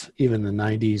 2000s, even the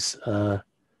 90s.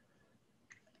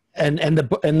 And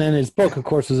then his book, of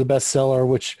course, was a bestseller,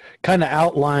 which kind of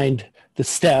outlined the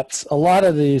steps. A lot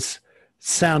of these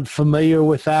sound familiar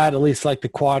with that, at least like the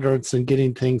quadrants and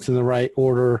getting things in the right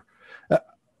order.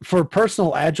 For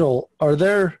Personal Agile, are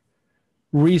there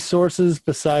resources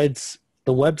besides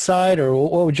the website, or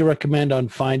what would you recommend on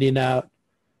finding out,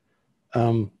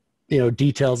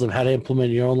 details of how to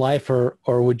implement in your own life, or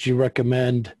would you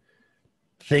recommend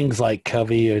things like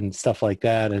Covey and stuff like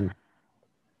that? And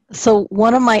so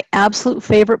one of my absolute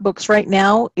favorite books right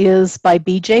now is by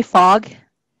B.J. Fogg.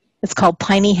 It's called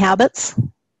Tiny Habits.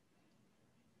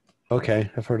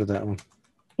 Okay, I've heard of that one.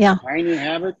 Yeah. Tiny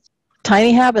Habits?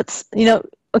 Tiny Habits.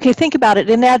 Okay, think about it.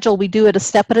 In Agile, we do it a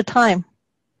step at a time.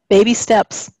 Baby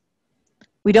steps.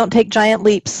 We don't take giant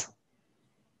leaps.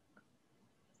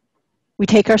 We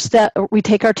take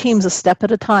our teams a step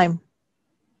at a time.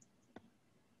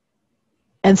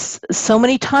 And so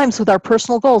many times with our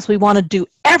personal goals, we want to do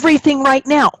everything right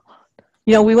now.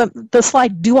 We went the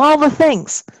slide, do all the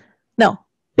things. No,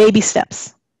 baby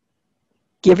steps.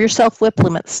 Give yourself whip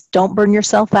limits. Don't burn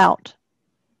yourself out.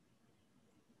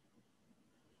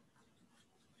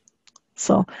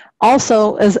 So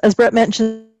also, as Brett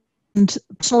mentioned,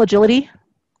 Personal Agility.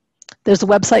 There's a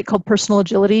website called Personal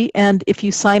Agility, and if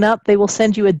you sign up, they will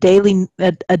send you a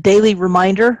daily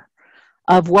reminder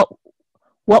of what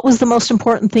was the most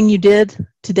important thing you did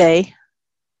today.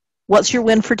 What's your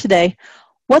win for today?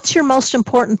 What's your most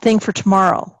important thing for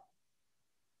tomorrow?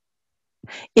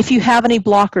 If you have any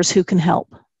blockers, who can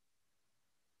help?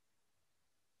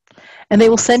 And they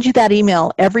will send you that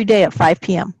email every day at 5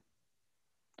 p.m.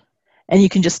 And you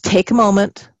can just take a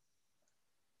moment.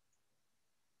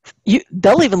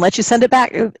 They'll even let you send it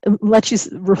back, let you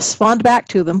respond back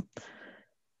to them.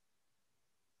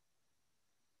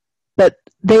 But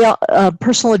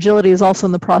Personal Agility is also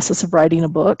in the process of writing a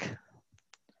book.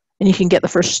 And you can get the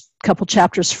first couple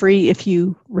chapters free if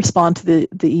you respond to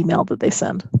the email that they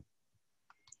send.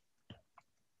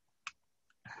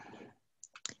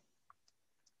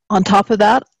 On top of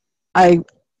that, I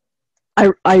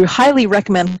highly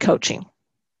recommend coaching.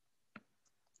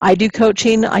 I do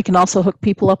coaching. I can also hook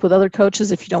people up with other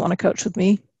coaches if you don't want to coach with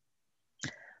me.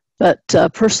 But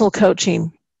personal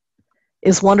coaching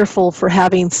is wonderful for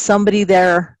having somebody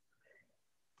there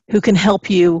who can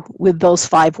help you with those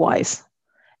 5 whys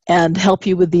and help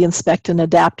you with the inspect and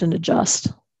adapt and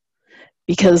adjust.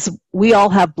 Because we all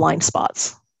have blind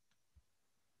spots.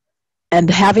 And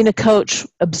having a coach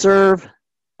observe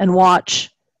and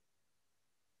watch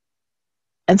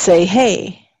and say,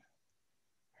 hey,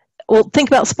 well, think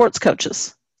about sports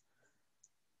coaches.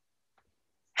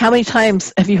 How many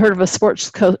times have you heard of a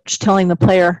sports coach telling the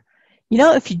player, you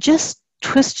know, if you just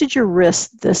twisted your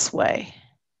wrist this way,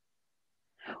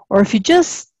 or if you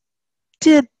just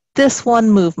did this one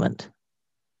movement,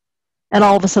 and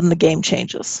all of a sudden the game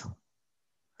changes.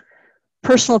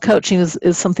 Personal coaching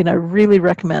is something I really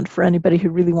recommend for anybody who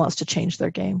really wants to change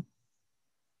their game.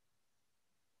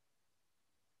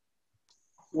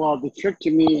 Well, the trick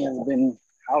to me has been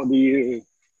how do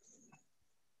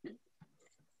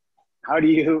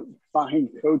you find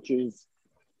coaches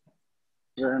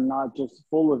that are not just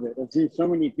full of it? I've seen so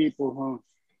many people who,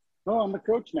 oh, I'm a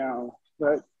coach now,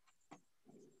 but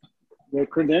their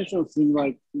credentials seem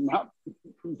like not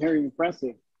very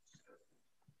impressive.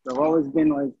 They've always been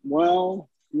like, well,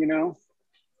 you know,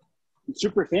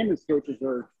 super famous coaches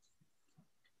are,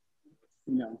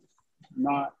 you know,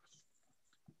 not,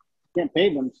 can't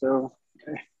pay them, so.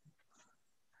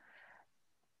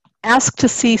 Ask to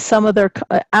see some of their,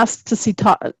 ask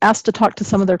to talk to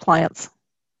some of their clients.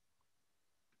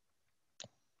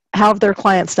 How have their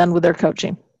clients done with their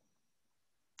coaching?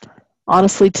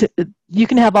 Honestly, you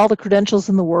can have all the credentials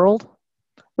in the world,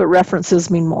 but references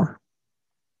mean more.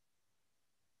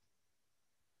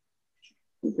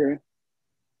 Okay.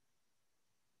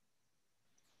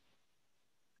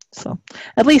 So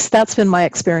at least that's been my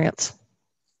experience.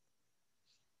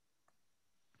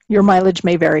 Your mileage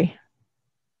may vary.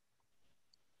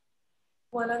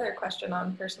 One other question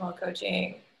on personal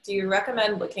coaching. Do you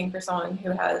recommend looking for someone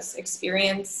who has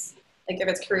experience, like if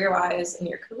it's career-wise in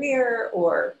your career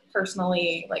or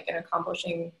personally, like in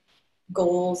accomplishing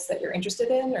goals that you're interested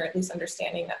in, or at least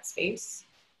understanding that space?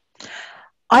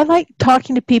 I like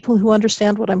talking to people who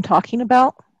understand what I'm talking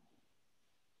about.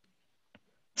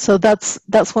 So that's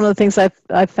one of the things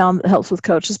I've found that helps with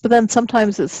coaches. But then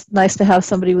sometimes it's nice to have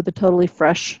somebody with a totally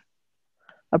fresh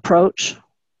approach.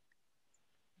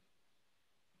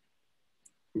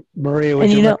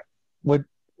 Maria,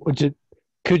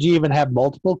 could you even have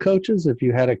multiple coaches if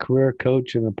you had a career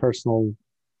coach and a personal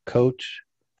coach?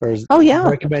 Or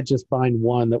recommend just find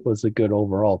one that was a good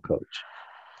overall coach?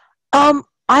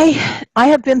 I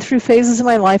have been through phases in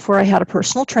my life where I had a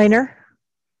personal trainer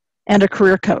and a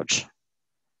career coach.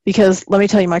 Because let me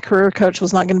tell you, my career coach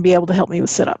was not going to be able to help me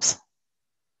with sit-ups.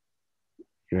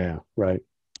 Yeah, right.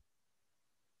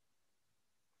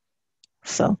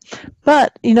 So,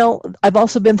 but, you know, I've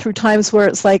also been through times where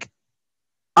it's like,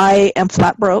 I am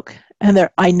flat broke, and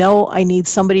I know I need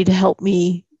somebody to help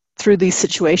me through these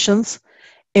situations,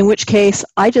 in which case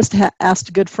I just asked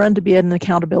a good friend to be an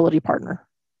accountability partner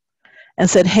and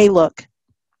said, hey, look,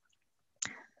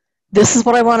 this is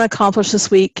what I want to accomplish this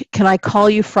week. Can I call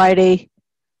you Friday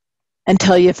and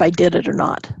tell you if I did it or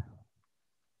not?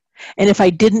 And if I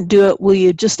didn't do it, will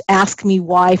you just ask me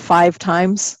why 5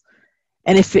 times?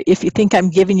 And if you think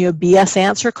I'm giving you a BS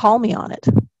answer, call me on it.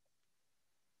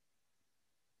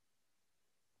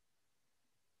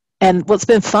 And what's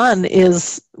been fun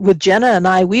is with Jenna and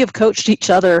I, we have coached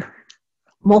each other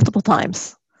multiple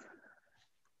times.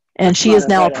 And she is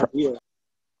now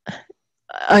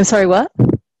I'm sorry, what?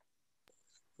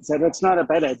 So that's not a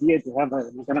bad idea to have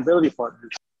an accountability partner.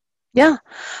 Yeah.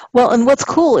 Well, and what's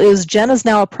cool is Jenna's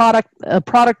now a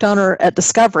product owner at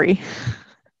Discovery,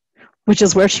 which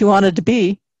is where she wanted to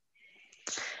be.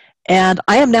 And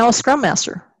I am now a Scrum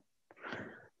Master.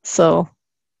 So,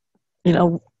 you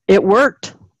know, it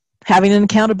worked. Having an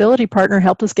accountability partner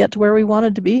helped us get to where we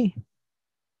wanted to be.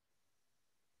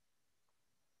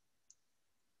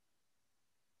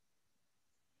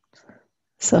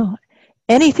 So,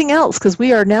 anything else? Because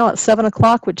we are now at 7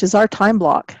 o'clock, which is our time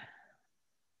block.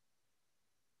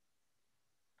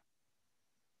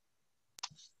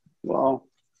 Well,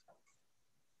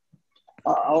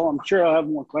 I'm sure I'll have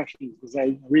more questions because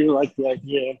I really like the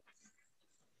idea.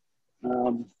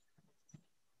 But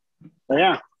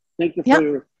yeah, thank you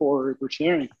for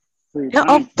sharing. For your time.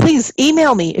 Oh, please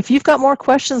email me. If you've got more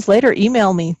questions later,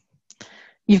 email me.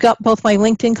 You've got both my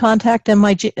LinkedIn contact and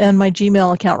my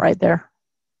Gmail account right there.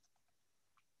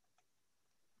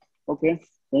 Okay,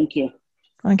 thank you.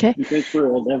 Okay. And thanks for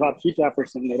DevOps Meetup for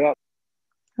setting it up.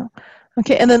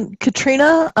 Okay, and then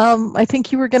Katrina, I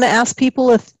think you were going to ask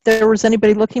people if there was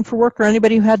anybody looking for work or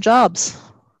anybody who had jobs.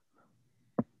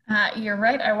 You're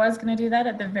right. I was going to do that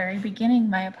at the very beginning.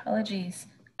 My apologies.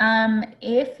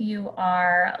 If you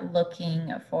are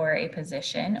looking for a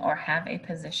position or have a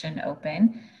position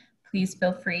open, please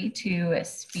feel free to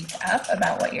speak up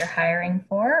about what you're hiring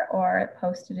for or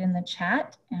post it in the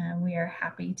chat. We are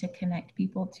happy to connect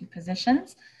people to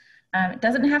positions. It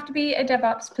doesn't have to be a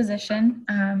DevOps position,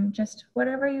 just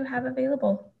whatever you have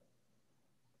available.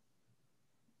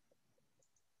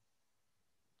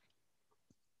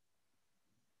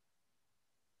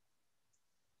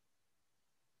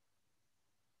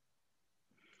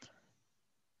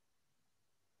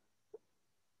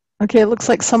 Okay, it looks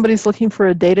like somebody's looking for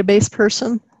a database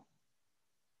person.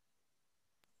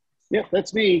 Yep,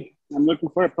 that's me. I'm looking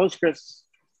for a Postgres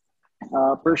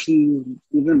person,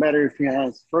 even better if he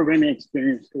has programming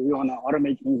experience, because we want to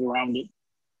automate things around it.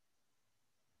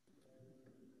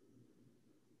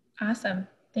 Awesome.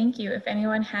 Thank you. If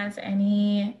anyone has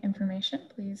any information,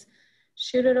 please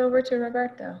shoot it over to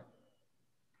Roberto.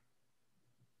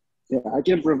 Yeah, I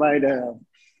can provide a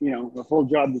full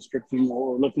job description what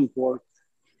we're looking for,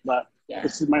 but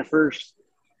This is my first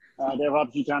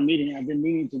DevOps Utah meeting. I've been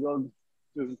meaning to go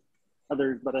to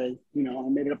others, but I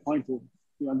made it a point to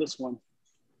this one.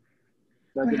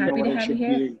 So I We're didn't know happy what to I have you should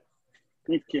here. be.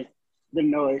 Thank you.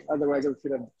 Didn't know it. Otherwise, I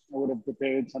would have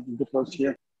prepared something to post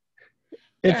here.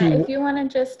 If you want to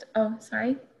just,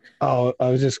 sorry. Oh, I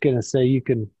was just going to say you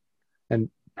can, and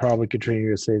probably Katrina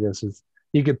to say this, is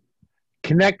you could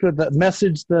connect with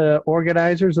message the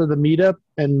organizers of the meetup,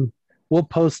 and we'll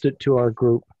post it to our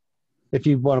group if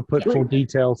you want to put full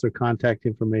details or contact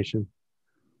information.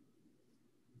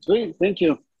 Sweet. Thank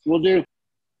you. We'll do.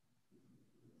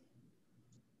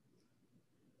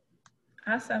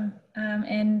 Awesome.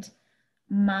 And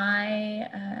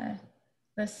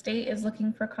the state is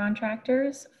looking for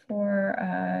contractors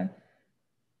for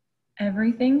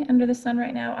everything under the sun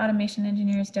right now: automation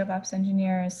engineers, DevOps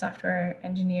engineers, software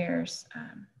engineers,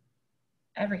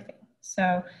 everything.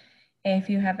 So if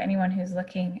you have anyone who's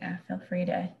looking, feel free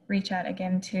to reach out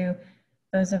again to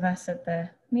those of us at the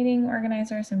meeting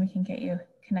organizers, and we can get you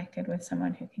connected with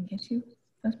someone who can get you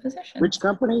those positions. Which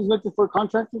company is looking for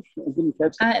contractors? I didn't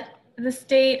catch that. The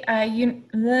state, I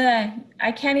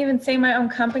can't even say my own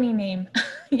company name.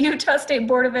 Utah State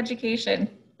Board of Education.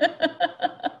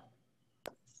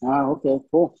 Okay,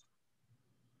 cool.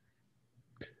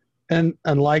 And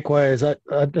likewise,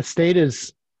 the state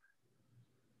is,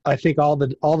 I think all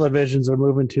the divisions are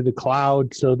moving to the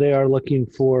cloud, so they are looking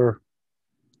for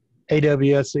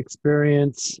AWS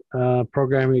experience,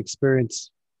 programming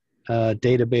experience,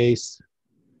 database,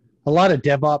 a lot of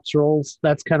DevOps roles.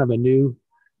 That's kind of a new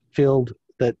field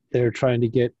that they're trying to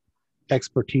get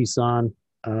expertise on.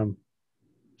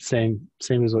 Same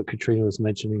as what Katrina was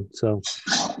mentioning. So,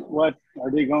 what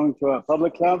are they going to a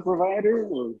public cloud provider,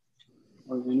 or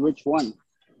in which one?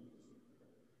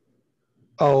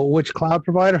 Oh, which cloud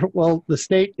provider? Well, the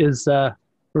state is a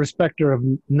respecter of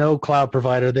no cloud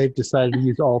provider. They've decided to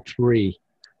use all three.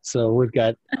 So we've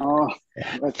got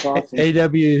that's awesome.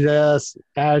 AWS,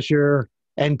 Azure,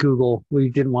 and Google. We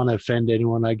didn't want to offend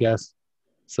anyone, I guess.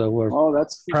 So we're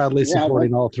proudly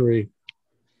supporting all three.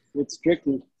 It's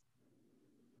tricky.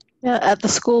 Yeah, at the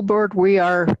school board, we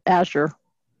are Azure.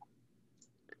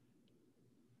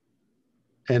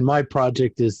 And my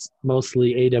project is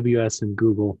mostly AWS and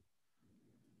Google.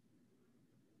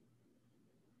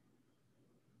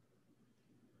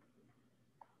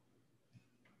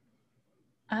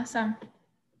 Awesome.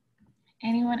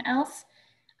 Anyone else?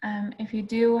 If you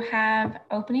do have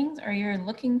openings, or you're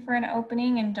looking for an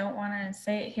opening and don't want to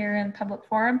say it here in public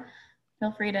forum,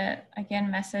 feel free to,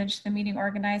 again, message the meeting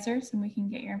organizers and we can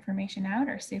get your information out,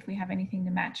 or see if we have anything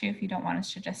to match you if you don't want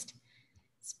us to just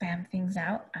spam things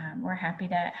out. We're happy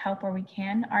to help where we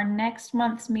can. Our next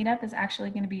month's meetup is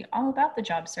actually going to be all about the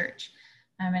job search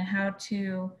and how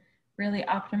to really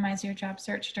optimize your job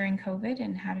search during COVID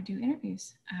and how to do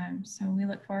interviews. So we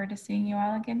look forward to seeing you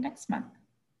all again next month.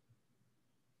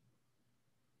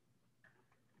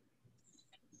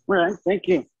 All right, thank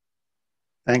you.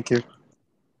 Thank you.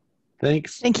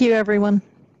 Thanks. Thank you, everyone.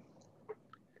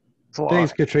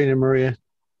 Thanks, Katrina and Maria.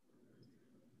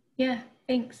 Yeah,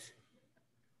 thanks.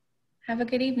 Have a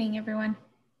good evening, everyone.